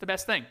best. It's the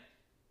best thing.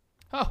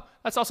 Oh,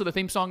 that's also the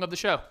theme song of the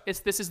show.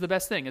 This is the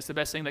best thing. It's the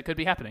best thing that could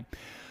be happening.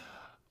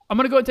 I'm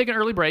going to go ahead and take an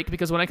early break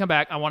because when I come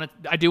back,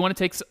 I do want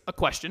to take a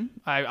question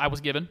I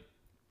was given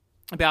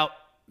about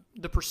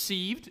the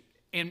perceived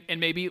and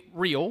maybe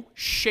real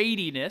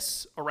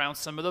shadiness around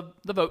some of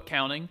the vote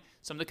counting,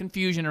 some of the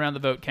confusion around the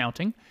vote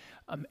counting.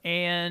 I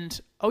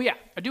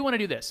do want to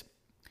do this.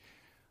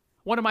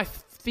 One of my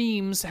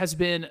themes has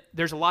been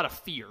there's a lot of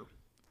fear.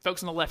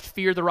 Folks on the left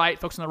fear the right.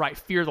 Folks on the right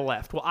fear the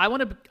left. Well, I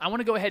want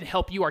to go ahead and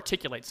help you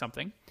articulate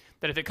something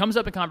that if it comes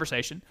up in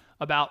conversation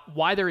about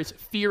why there is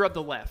fear of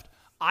the left,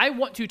 I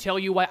want to tell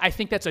you why I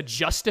think that's a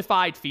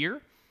justified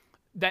fear,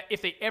 that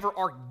if they ever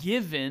are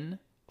given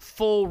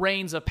full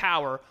reins of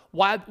power,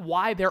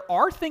 why there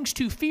are things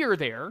to fear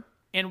there,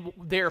 and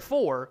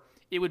therefore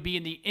it would be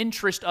in the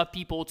interest of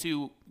people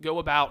to go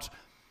about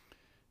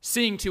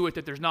seeing to it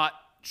that there's not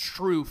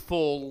true,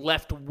 full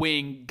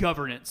left-wing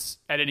governance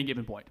at any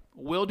given point.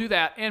 We'll do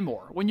that and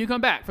more when you come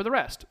back for the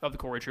rest of the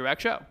Corey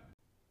Truax Show.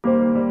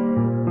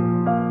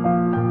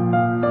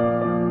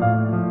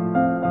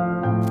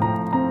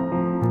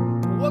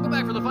 Welcome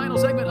back for the final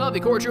segment of the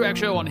Corey Truax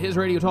Show on His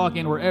Radio Talk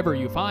and wherever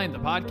you find the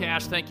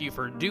podcast. Thank you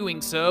for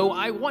doing so.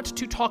 I want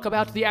to talk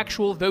about the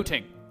actual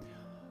voting.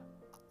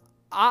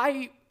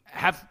 I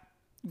have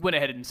went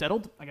ahead and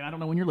settled. Again, I don't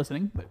know when you're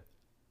listening, but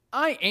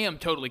I am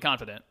totally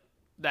confident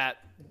that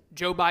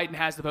Joe Biden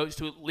has the votes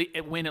to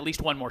win at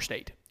least one more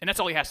state. And that's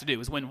all he has to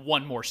do is win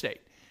one more state.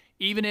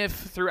 Even if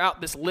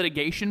throughout this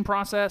litigation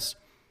process,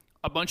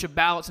 a bunch of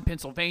ballots in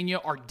Pennsylvania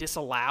are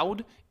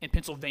disallowed and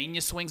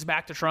Pennsylvania swings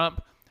back to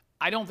Trump,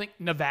 I don't think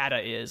Nevada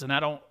is, and I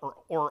don't,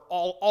 or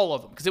all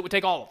of them, because it would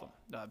take all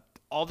of them.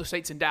 All the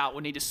states in doubt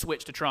would need to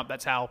switch to Trump.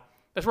 That's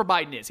where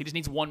Biden is. He just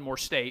needs one more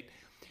state.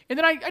 And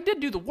then I did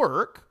do the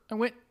work. I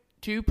went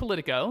to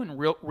Politico and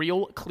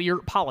Real Clear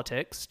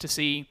Politics to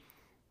see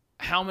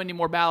how many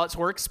more ballots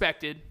were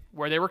expected,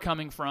 where they were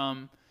coming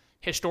from,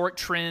 historic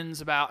trends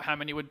about how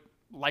many would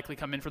likely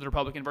come in for the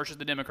Republican versus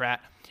the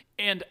Democrat.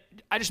 And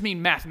I just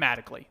mean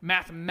mathematically.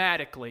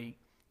 Mathematically,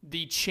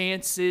 the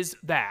chances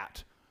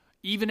that,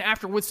 even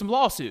after with some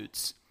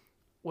lawsuits,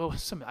 well,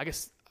 I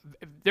guess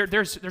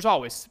there's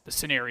always the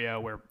scenario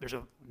where there's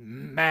a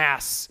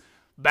mass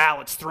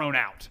ballots thrown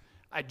out.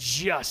 I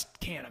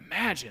just can't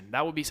imagine.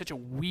 That would be such a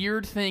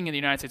weird thing in the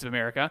United States of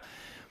America.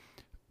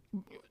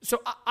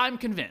 So I'm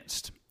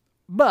convinced.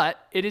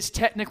 But it is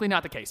technically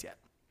not the case yet.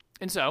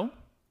 And so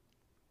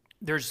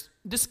there's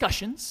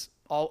discussions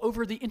all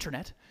over the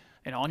internet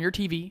and on your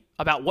TV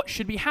about what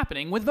should be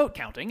happening with vote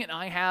counting. And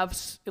I have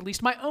at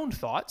least my own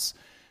thoughts,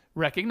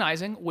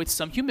 recognizing with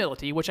some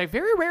humility, which I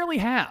very rarely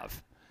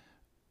have,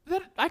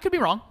 that I could be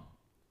wrong.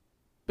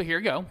 But here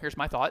you go. Here's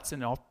my thoughts,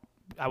 and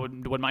I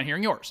wouldn't mind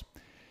hearing yours.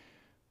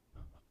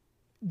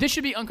 This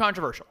should be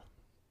uncontroversial.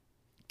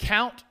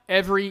 Count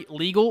every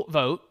legal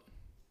vote.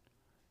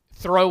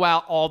 Throw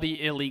out all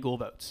the illegal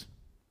votes.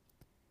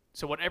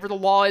 So whatever the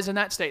law is in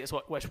that state is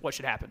what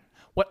should happen.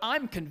 What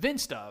I'm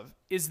convinced of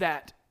is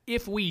that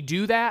if we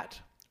do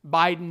that,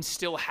 Biden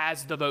still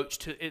has the votes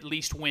to at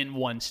least win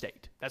one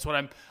state. That's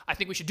what I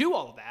think we should do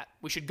all of that.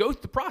 We should go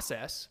through the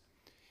process,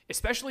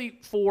 especially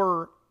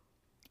for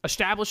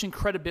establishing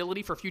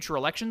credibility for future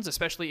elections,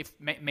 especially if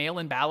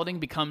mail-in balloting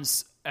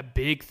becomes a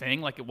big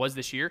thing like it was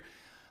this year.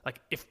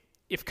 Like if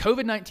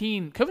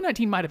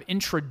COVID-19 might have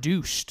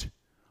introduced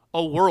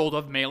a world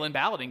of mail-in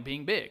balloting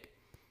being big.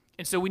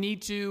 And so we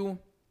need to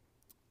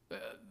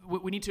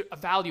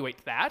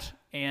evaluate that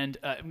and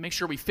make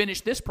sure we finish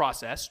this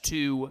process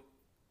to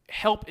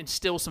help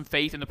instill some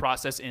faith in the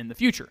process in the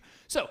future.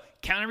 So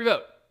count every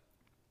vote.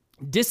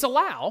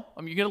 Disallow,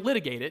 you're going to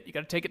litigate it. You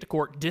got to take it to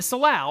court.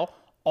 Disallow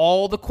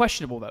all the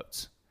questionable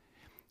votes.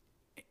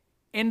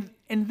 And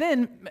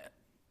then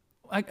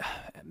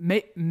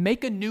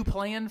make a new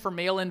plan for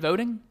mail-in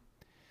voting.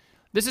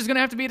 This is going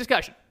to have to be a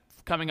discussion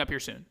coming up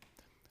here soon.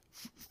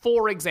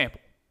 For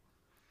example,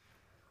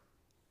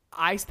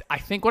 I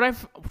think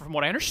from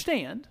what I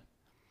understand,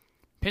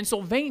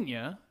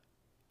 Pennsylvania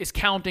is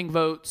counting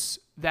votes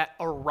that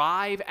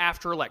arrive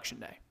after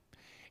Election Day.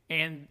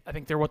 And I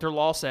think what their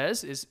law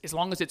says is as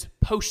long as it's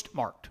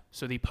postmarked.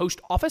 So the post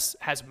office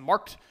has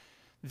marked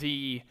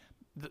the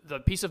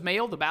piece of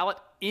mail, the ballot,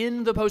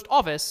 in the post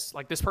office,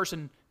 like this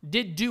person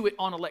did do it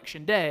on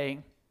Election Day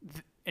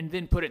and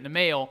then put it in the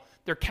mail.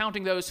 They're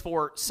counting those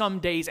for some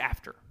days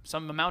after,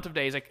 some amount of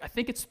days. I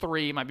think it's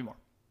 3, it might be more.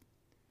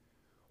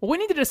 Well, we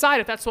need to decide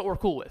if that's what we're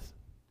cool with.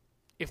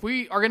 If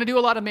we are going to do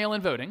a lot of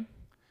mail-in voting,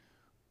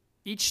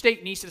 each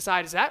state needs to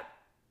decide, is that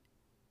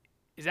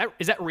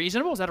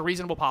reasonable? Is that a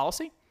reasonable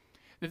policy?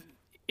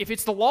 If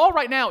it's the law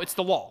right now, it's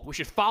the law. We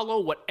should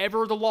follow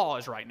whatever the law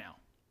is right now.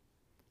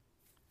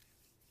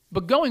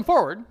 But going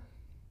forward,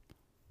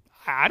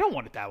 I don't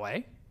want it that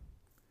way.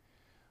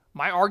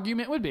 My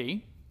argument would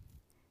be,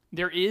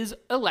 there is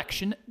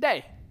Election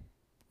Day.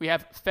 We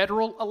have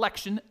Federal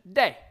Election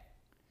Day.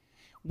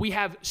 We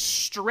have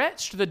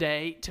stretched the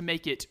day to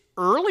make it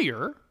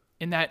earlier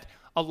in that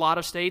a lot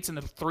of states in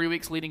the 3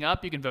 weeks leading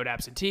up, you can vote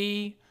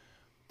absentee.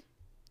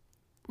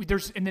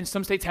 And then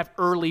some states have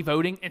early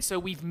voting. And so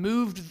we've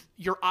moved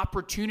your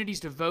opportunities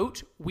to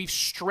vote. We've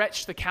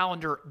stretched the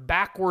calendar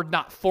backward,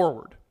 not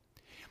forward.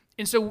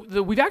 And so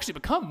we've actually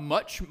become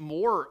much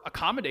more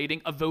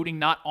accommodating of voting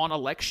not on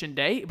election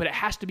day, but it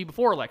has to be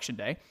before election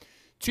day,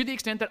 to the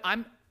extent that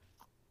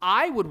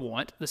I would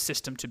want the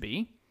system to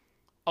be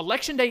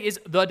election day is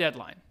the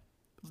deadline.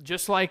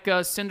 Just like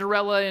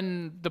Cinderella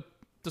and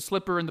the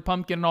slipper and the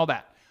pumpkin and all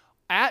that.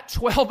 At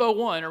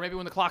 12:01, or maybe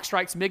when the clock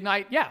strikes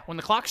midnight, when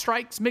the clock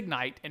strikes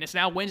midnight and it's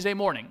now Wednesday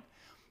morning,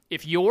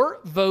 if your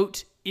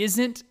vote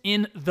isn't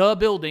in the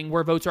building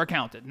where votes are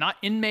counted, not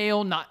in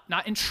mail,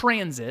 not in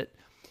transit,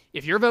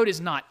 if your vote is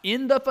not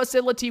in the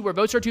facility where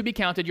votes are to be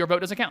counted, your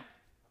vote doesn't count.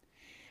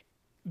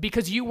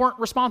 Because you weren't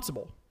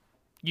responsible.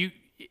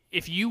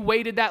 If you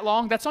waited that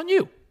long, that's on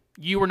you.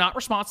 You were not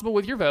responsible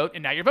with your vote,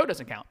 and now your vote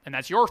doesn't count, and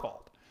that's your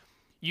fault.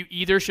 You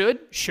either should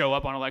show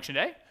up on election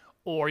day,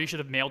 or you should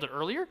have mailed it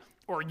earlier,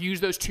 or use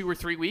those 2 or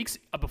 3 weeks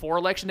before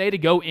election day to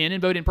go in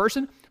and vote in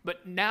person.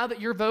 But now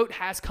that your vote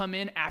has come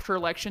in after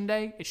election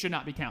day, it should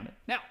not be counted.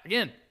 Now,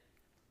 again,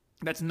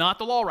 that's not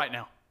the law right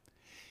now.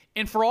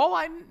 And for all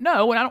I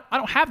know, and I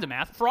don't have the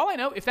math, for all I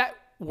know, if that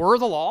were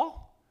the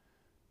law,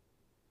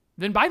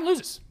 then Biden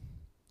loses.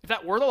 If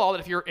that were the law,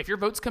 that if your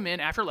votes come in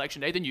after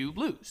election day, then you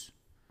lose.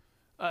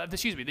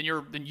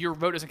 Then your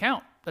vote doesn't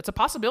count. That's a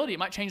possibility. It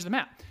might change the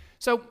map.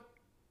 So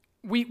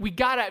we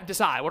got to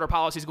decide what our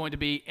policy is going to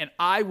be, and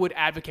I would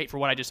advocate for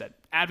what I just said.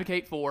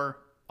 Advocate for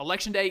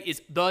election day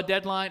is the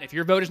deadline. If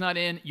your vote is not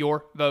in,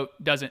 your vote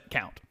doesn't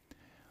count.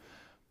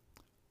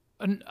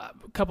 A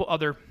couple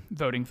other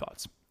voting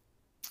thoughts.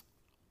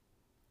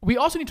 We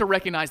also need to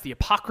recognize the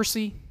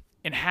hypocrisy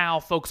in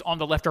how folks on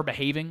the left are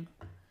behaving.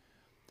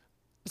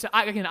 So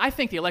I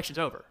think the election's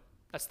over.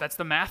 That's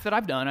the math that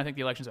I've done. I think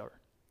the election's over.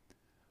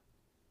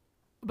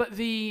 But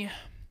the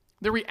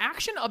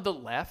reaction of the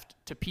left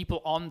to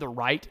people on the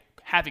right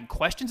having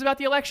questions about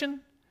the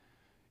election,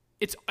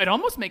 it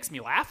almost makes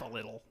me laugh a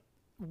little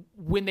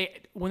when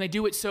they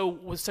do it so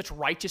with such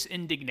righteous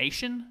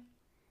indignation.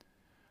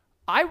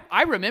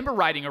 I remember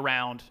riding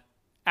around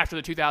after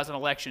the 2000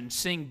 election,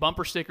 seeing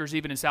bumper stickers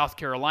even in South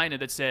Carolina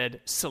that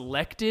said,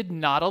 "Selected,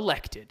 not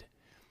elected,"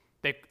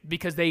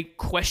 because they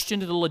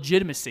questioned the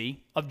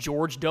legitimacy of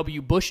George W.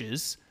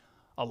 Bush's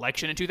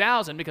election in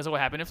 2000 because of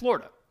what happened in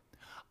Florida.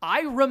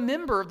 I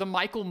remember the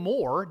Michael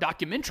Moore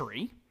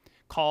documentary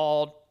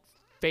called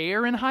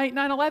Fahrenheit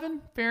 9/11?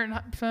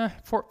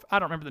 I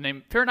don't remember the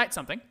name. Fahrenheit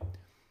something.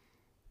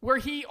 Where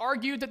he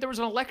argued that there was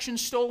an election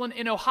stolen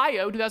in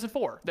Ohio in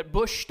 2004, that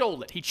Bush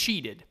stole it. He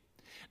cheated.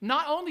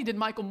 Not only did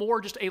Michael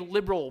Moore, just a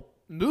liberal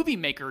movie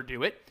maker,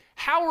 do it,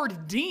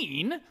 Howard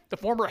Dean, the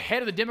former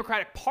head of the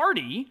Democratic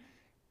Party,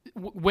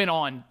 went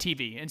on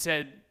TV and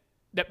said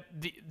that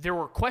there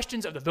were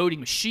questions of the voting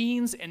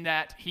machines and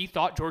that he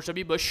thought George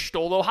W. Bush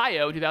stole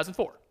Ohio in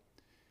 2004.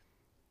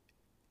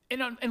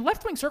 And in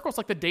left-wing circles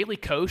like the Daily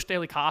Kos,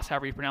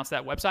 however you pronounce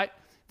that website,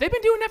 they've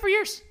been doing that for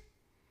years.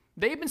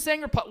 They've been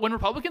saying when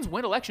Republicans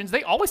win elections,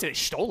 they always say they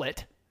stole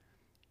it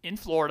in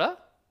Florida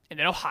and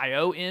in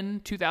Ohio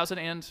in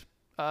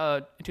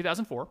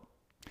 2004.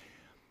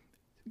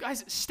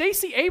 Guys,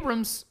 Stacey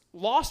Abrams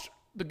lost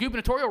the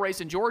gubernatorial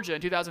race in Georgia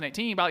in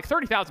 2018 by like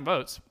 30,000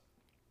 votes.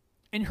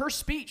 In her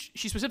speech,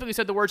 she specifically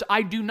said the words,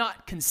 "I do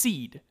not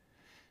concede.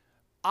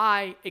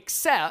 I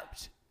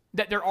accept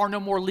that there are no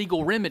more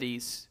legal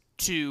remedies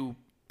to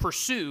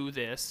pursue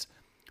this,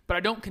 but I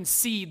don't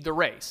concede the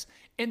race."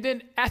 And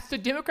then at the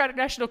Democratic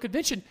National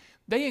Convention,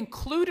 they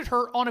included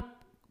her on a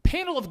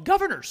panel of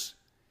governors.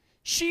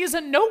 She is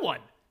a no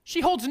one.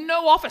 She holds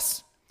no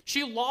office.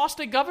 She lost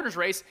a governor's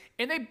race,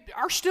 and they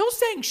are still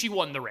saying she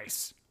won the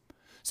race.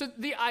 So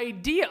the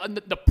idea,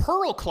 the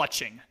pearl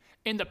clutching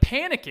and the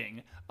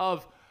panicking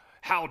of,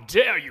 how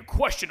dare you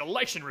question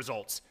election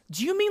results?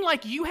 Do you mean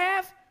like you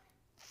have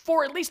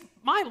for at least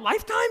my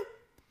lifetime?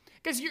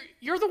 Because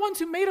you're the ones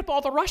who made up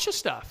all the Russia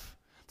stuff.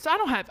 So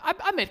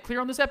I made clear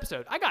on this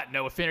episode, I got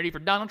no affinity for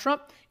Donald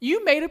Trump.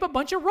 You made up a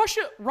bunch of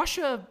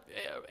Russia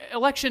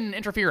election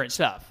interference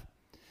stuff.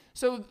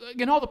 So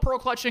again, all the pearl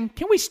clutching,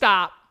 can we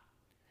stop?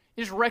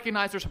 Just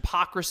recognize there's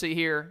hypocrisy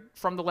here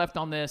from the left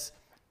on this.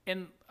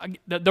 And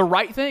the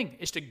right thing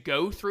is to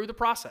go through the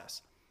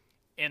process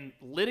and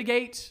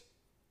litigate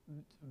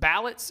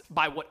ballots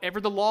by whatever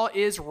the law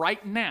is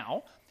right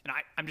now. And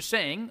I'm just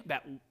saying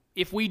that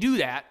if we do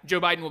that, Joe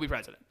Biden will be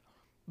president.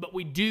 But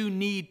we do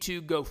need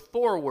to go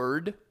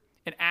forward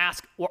and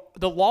ask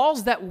the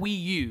laws that we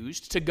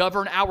used to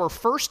govern our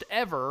first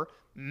ever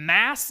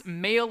mass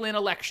mail-in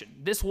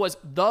election. This was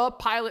the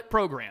pilot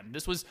program.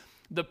 This was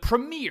the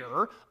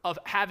premiere of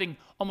having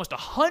almost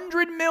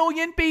 100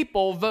 million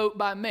people vote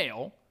by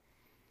mail.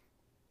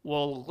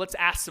 Well, let's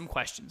ask some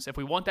questions. If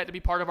we want that to be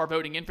part of our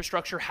voting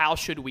infrastructure, how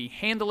should we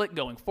handle it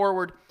going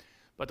forward?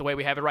 But the way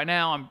we have it right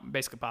now, I'm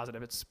basically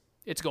positive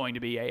it's going to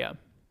be a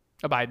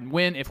Biden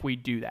win if we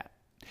do that.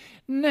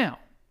 Now,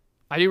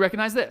 I do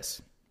recognize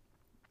this.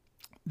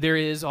 there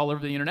is all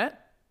over the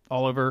internet,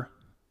 all over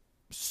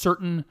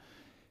certain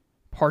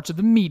parts of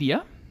the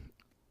media,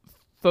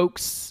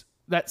 folks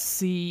that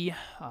see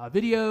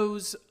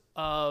videos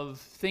of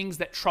things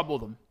that trouble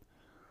them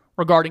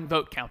regarding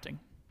vote counting.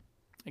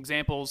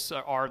 Examples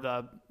are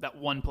that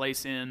one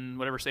place in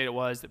whatever state it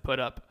was that put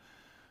up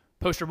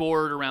poster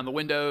board around the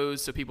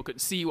windows so people couldn't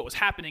see what was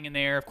happening in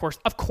there. Of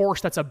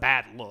course, that's a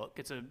bad look.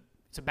 It's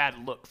a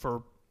bad look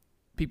for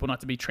people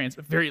not to be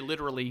very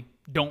literally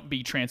don't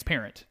be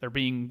transparent. They're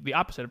being the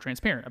opposite of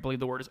transparent. I believe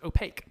the word is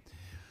opaque.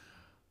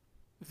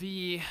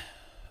 The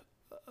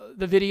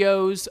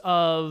videos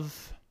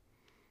of,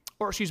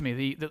 or excuse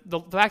me,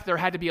 the fact that there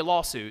had to be a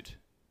lawsuit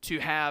to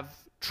have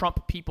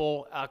Trump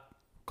people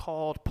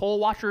called poll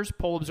watchers,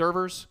 poll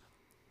observers,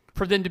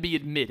 for them to be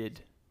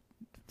admitted.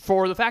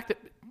 For the fact that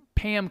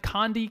Pam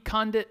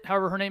Condit,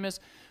 however her name is,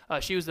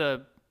 she was I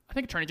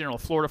think Attorney General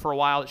of Florida for a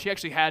while, that she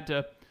actually had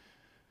to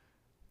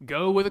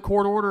go with a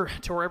court order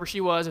to wherever she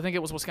was. I think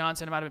it was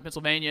Wisconsin, it might have been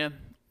Pennsylvania,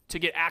 to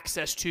get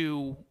access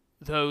to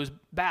those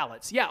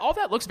ballots. Yeah, all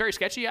that looks very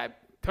sketchy. I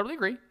totally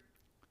agree.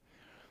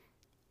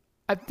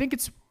 I think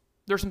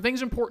there's some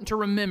things important to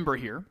remember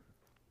here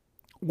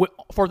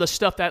for the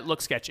stuff that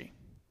looks sketchy.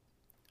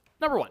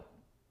 Number one,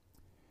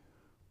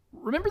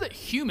 remember that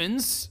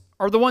humans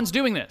are the ones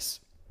doing this.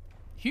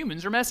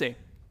 Humans are messy.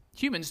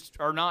 Humans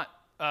are not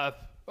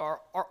are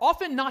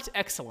often not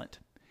excellent.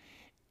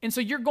 And so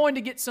you're going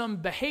to get some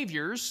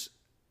behaviors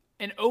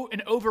and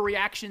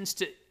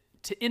overreactions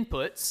to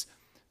inputs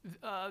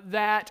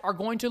that are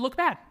going to look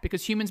bad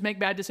because humans make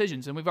bad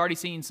decisions. And we've already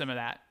seen some of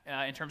that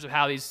in terms of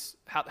how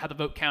the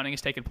vote counting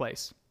has taken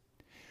place.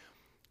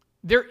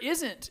 There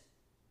isn't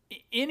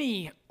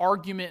any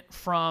argument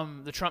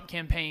from the Trump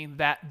campaign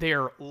that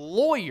their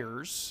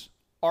lawyers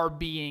are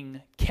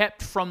being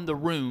kept from the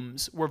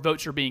rooms where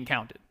votes are being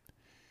counted.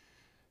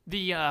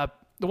 The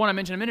one I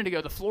mentioned a minute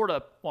ago, the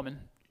Florida woman,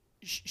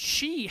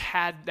 she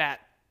had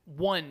that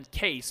one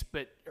case,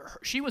 but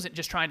she wasn't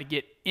just trying to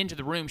get into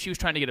the room. She was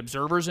trying to get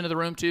observers into the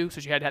room too, so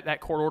she had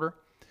that court order.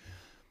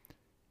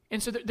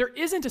 And so there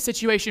isn't a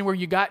situation where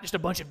you got just a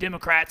bunch of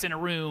Democrats in a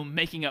room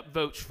making up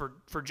votes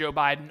for Joe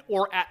Biden,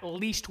 or at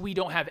least we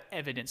don't have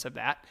evidence of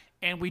that.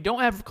 And we don't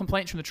have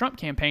complaints from the Trump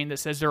campaign that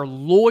says their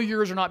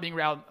lawyers are not being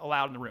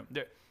allowed in the room.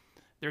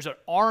 There's an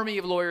army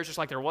of lawyers, just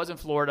like there was in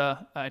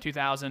Florida in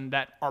 2000,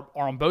 that are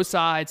on both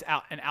sides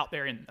out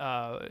there in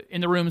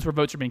the rooms where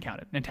votes are being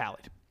counted and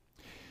tallied.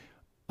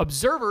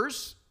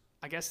 Observers,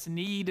 I guess,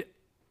 need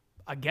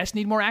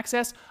more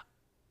access.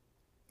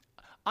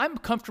 I'm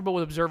comfortable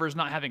with observers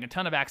not having a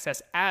ton of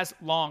access as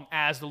long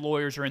as the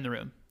lawyers are in the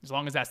room, as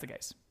long as that's the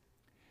case.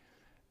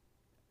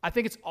 I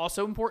think it's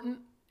also important,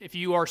 if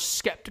you are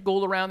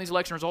skeptical around these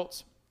election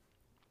results,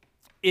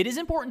 it is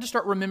important to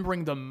start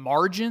remembering the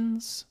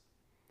margins.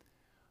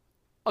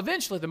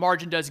 Eventually, the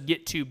margin does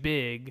get too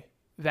big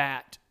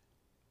that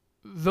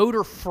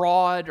voter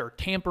fraud or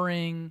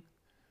tampering,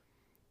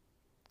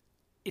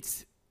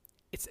 it's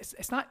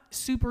not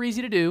super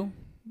easy to do.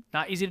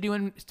 It's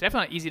definitely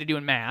not easy to do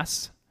in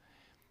mass.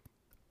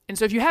 And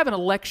so if you have an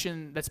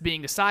election that's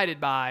being decided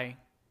by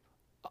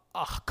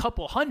a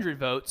couple hundred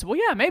votes, well,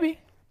 yeah, maybe.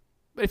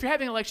 But if you're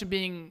having an election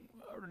being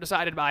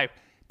decided by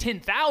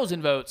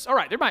 10,000 votes, all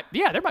right, there might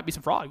be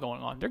some fraud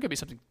going on. There could be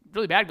something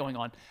really bad going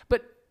on.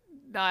 But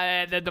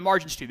the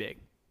margin's too big.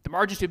 The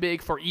margin's too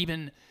big for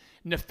even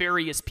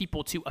nefarious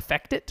people to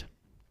affect it.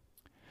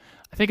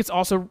 I think it's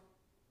also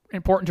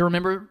important to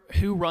remember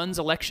who runs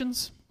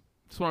elections.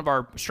 It's one of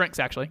our strengths,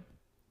 actually.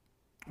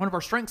 One of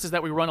our strengths is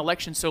that we run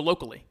elections so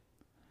locally.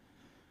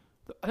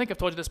 I think I've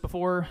told you this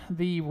before.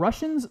 The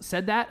Russians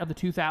said that of the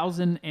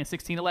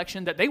 2016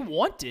 election, that they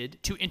wanted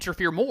to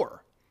interfere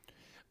more.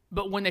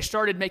 But when they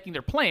started making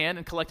their plan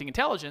and collecting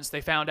intelligence,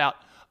 they found out,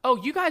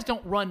 oh, you guys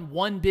don't run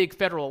one big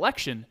federal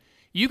election.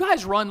 You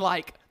guys run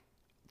like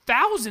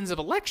thousands of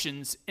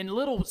elections in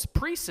little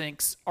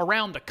precincts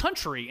around the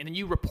country, and then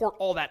you report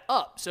all that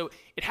up. So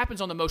it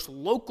happens on the most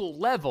local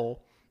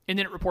level, and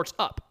then it reports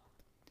up.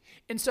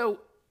 And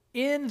so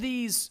in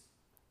these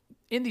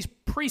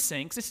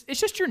precincts, it's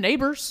just your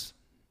neighbors.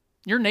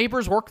 Your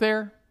neighbors work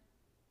there.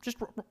 Just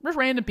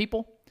random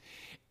people.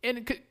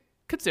 And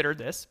consider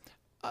this,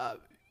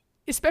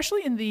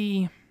 especially in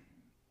the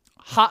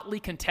hotly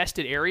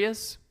contested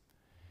areas.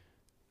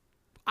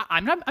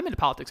 I'm into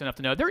politics enough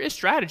to know there is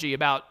strategy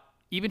about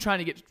even trying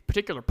to get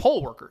particular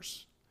poll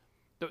workers.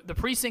 The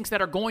precincts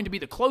that are going to be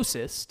the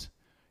closest,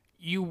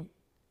 you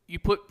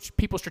put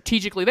people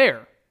strategically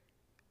there,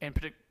 and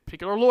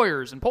particular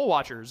lawyers and poll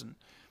watchers, and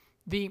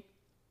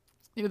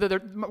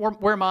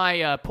where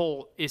my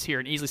poll is here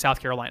in Easley, South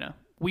Carolina.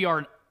 We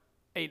are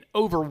an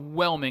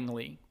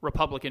overwhelmingly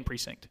Republican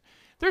precinct.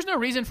 There's no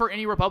reason for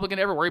any Republican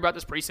to ever worry about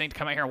this precinct to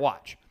come out here and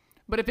watch.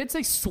 But if it's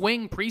a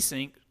swing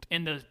precinct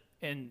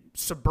in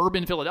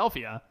suburban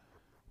Philadelphia,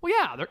 well,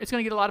 yeah, it's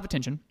going to get a lot of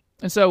attention.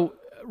 And so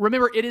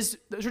remember, those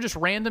are just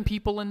random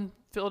people in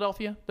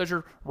Philadelphia. Those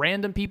are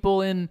random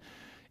people in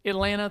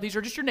Atlanta. These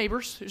are just your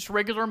neighbors, just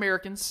regular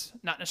Americans,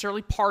 not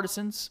necessarily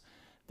partisans.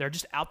 They're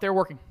just out there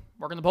working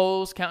the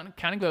polls,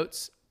 counting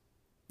votes.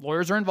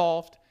 Lawyers are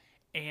involved,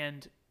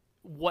 and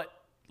what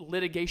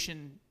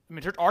litigation, I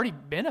mean, there's already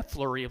been a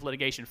flurry of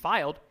litigation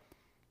filed.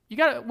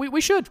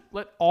 We should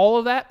let all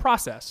of that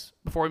process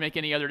before we make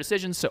any other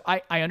decisions. So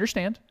I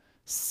understand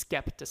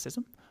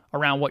skepticism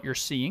around what you're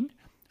seeing,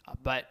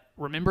 but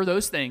remember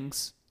those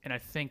things, and I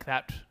think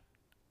that,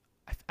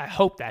 I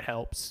hope that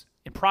helps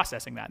in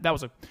processing that. That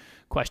was a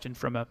question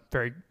from a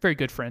very, very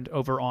good friend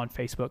over on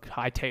Facebook.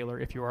 Hi, Taylor,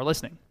 if you are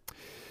listening.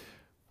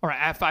 All right,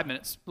 I have 5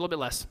 minutes, a little bit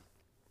less.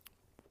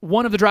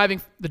 One of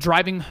the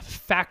driving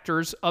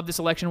factors of this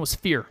election was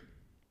fear.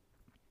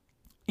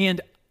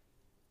 And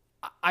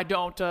I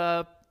want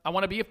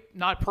to be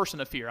not a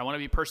person of fear. I want to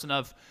be a person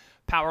of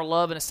power,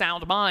 love, and a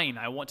sound mind.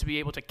 I want to be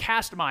able to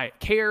cast my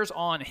cares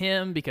on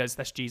him, because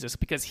that's Jesus,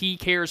 because he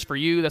cares for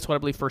you. That's what I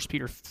believe 1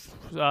 Peter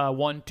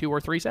 1, 2,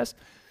 or 3 says.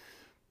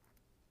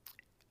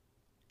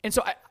 And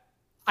so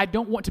I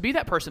don't want to be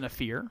that person of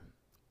fear,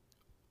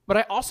 but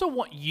I also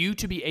want you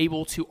to be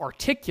able to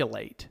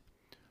articulate,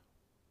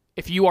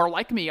 if you are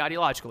like me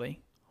ideologically,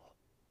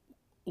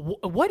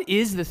 what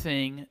is the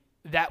thing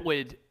that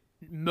would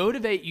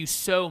motivate you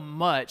so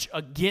much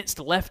against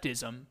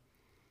leftism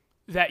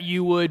that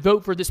you would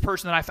vote for this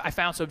person that I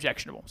found so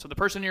objectionable? So the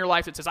person in your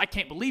life that says, I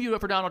can't believe you vote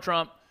for Donald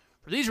Trump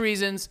for these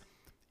reasons.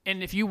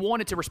 And if you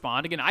wanted to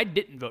respond, again, I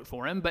didn't vote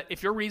for him, but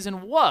if your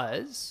reason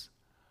was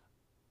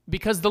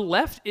because the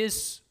left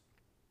it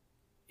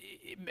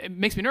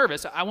makes me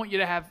nervous, I want you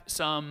to have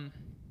some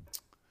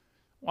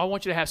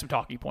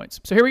talking points.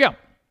 So here we go.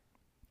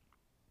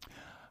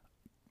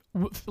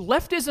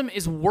 Leftism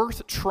is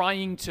worth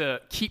trying to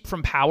keep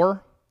from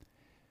power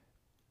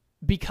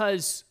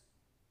because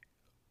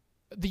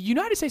the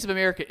United States of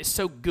America is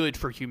so good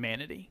for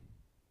humanity.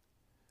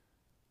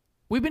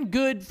 We've been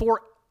good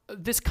for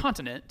this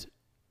continent,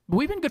 but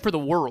we've been good for the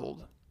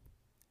world.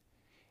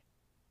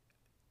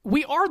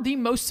 We are the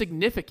most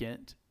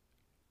significant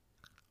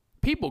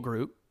people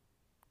group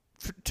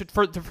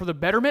for the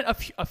betterment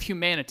of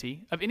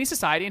humanity, of any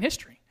society in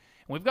history.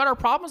 And we've got our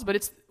problems,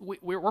 but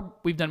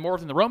we've done more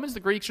than the Romans, the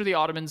Greeks, or the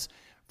Ottomans,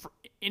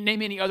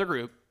 name any other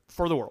group,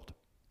 for the world.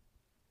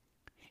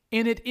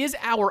 And it is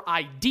our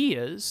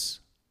ideas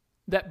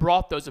that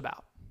brought those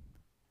about.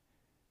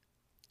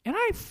 And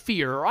I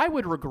fear, or I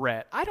would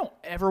regret, I don't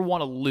ever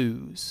want to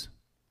lose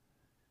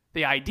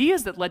the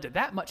ideas that led to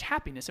that much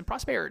happiness and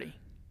prosperity,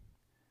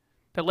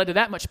 that led to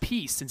that much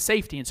peace and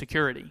safety and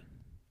security.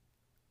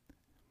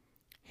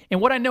 And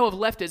what I know of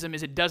leftism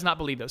is it does not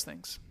believe those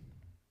things.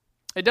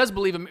 It does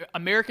believe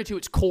America to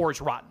its core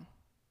is rotten.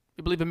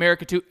 They believe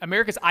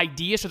America's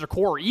ideas to their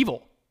core are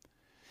evil.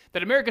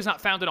 That America is not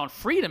founded on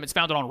freedom, it's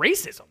founded on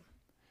racism.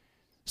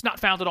 It's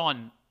not founded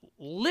on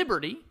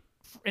liberty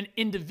and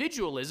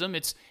individualism,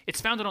 it's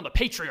founded on the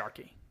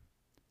patriarchy.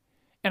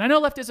 And I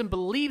know leftism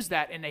believes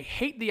that, and they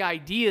hate the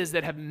ideas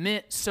that have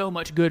meant so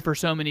much good for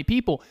so many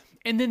people.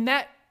 And then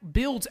that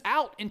builds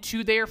out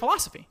into their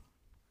philosophy.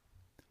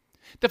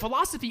 The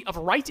philosophy of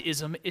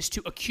rightism is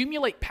to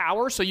accumulate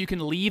power so you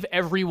can leave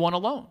everyone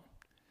alone.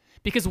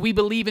 Because we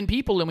believe in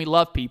people and we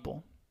love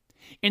people.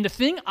 And the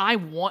thing I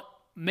want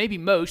maybe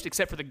most,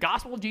 except for the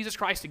gospel of Jesus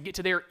Christ to get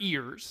to their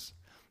ears,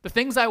 the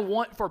things I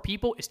want for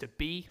people is to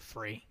be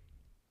free.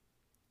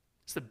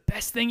 It's the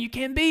best thing you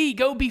can be.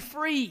 Go be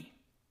free.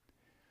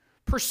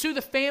 Pursue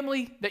the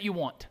family that you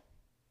want.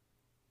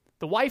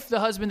 The wife, the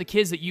husband, the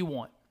kids that you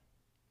want.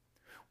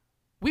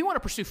 We want to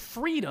pursue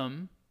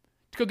freedom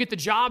to go get the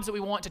jobs that we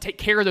want to take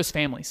care of those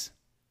families.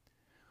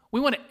 We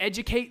want to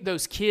educate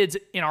those kids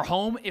in our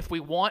home if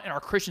we want, in our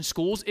Christian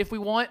schools if we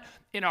want,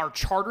 in our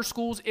charter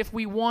schools if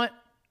we want.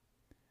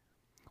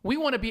 We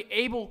want to be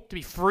able to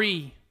be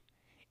free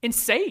and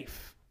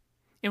safe.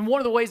 And one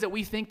of the ways that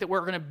we think that we're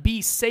going to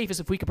be safe is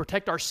if we can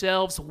protect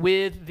ourselves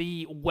with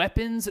the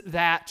weapons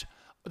that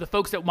the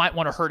folks that might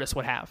want to hurt us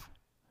would have.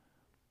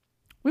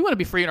 We want to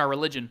be free in our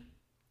religion.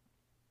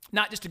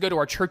 Not just to go to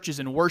our churches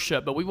and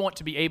worship, but we want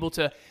to be able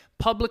to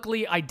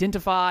publicly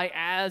identify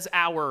as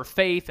our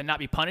faith and not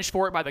be punished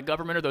for it by the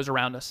government or those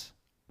around us.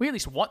 We at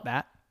least want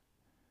that.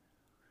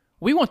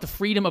 We want the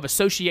freedom of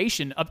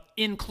association, of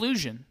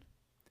inclusion.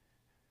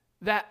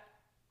 That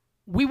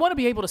we want to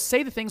be able to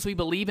say the things we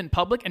believe in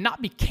public and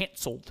not be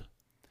canceled.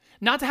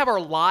 Not to have our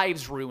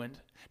lives ruined.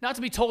 Not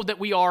to be told that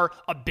we are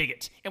a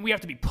bigot and we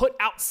have to be put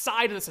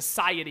outside of the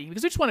society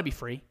because we just want to be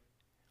free.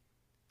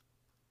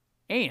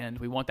 And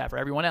we want that for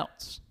everyone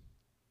else.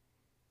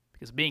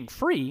 Because being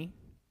free,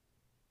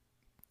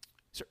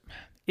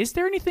 is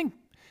there anything,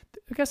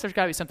 I guess there's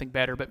got to be something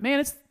better, but man,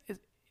 it's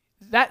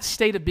that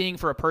state of being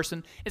for a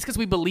person, it's because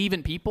we believe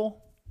in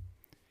people.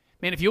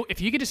 Man, if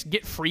you could just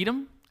get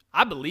freedom,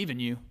 I believe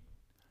in you.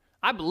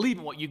 I believe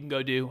in what you can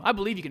go do. I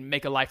believe you can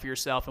make a life for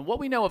yourself. And what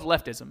we know of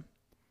leftism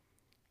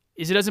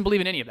is it doesn't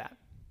believe in any of that.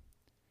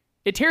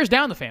 It tears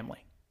down the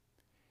family.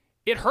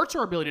 It hurts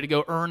our ability to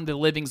go earn the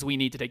livings we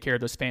need to take care of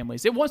those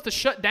families. It wants to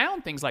shut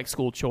down things like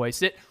school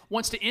choice. It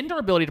wants to end our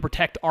ability to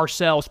protect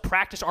ourselves,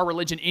 practice our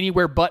religion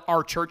anywhere but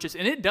our churches.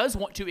 And it does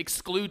want to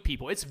exclude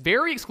people. It's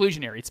very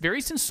exclusionary. It's very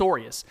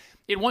censorious.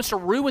 It wants to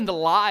ruin the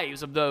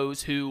lives of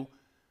those who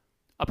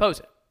oppose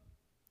it.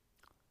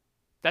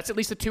 That's at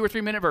least a 2 or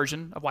 3 minute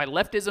version of why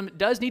leftism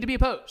does need to be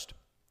opposed.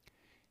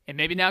 And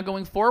maybe now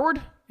going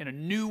forward in a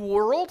new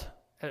world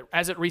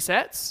as it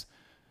resets,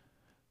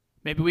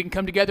 maybe we can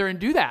come together and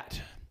do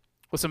that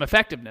with some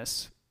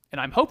effectiveness. And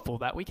I'm hopeful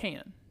that we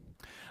can.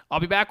 I'll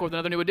be back with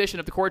another new edition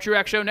of the Corey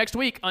Truax Show next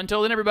week.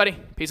 Until then, everybody,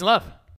 peace and love.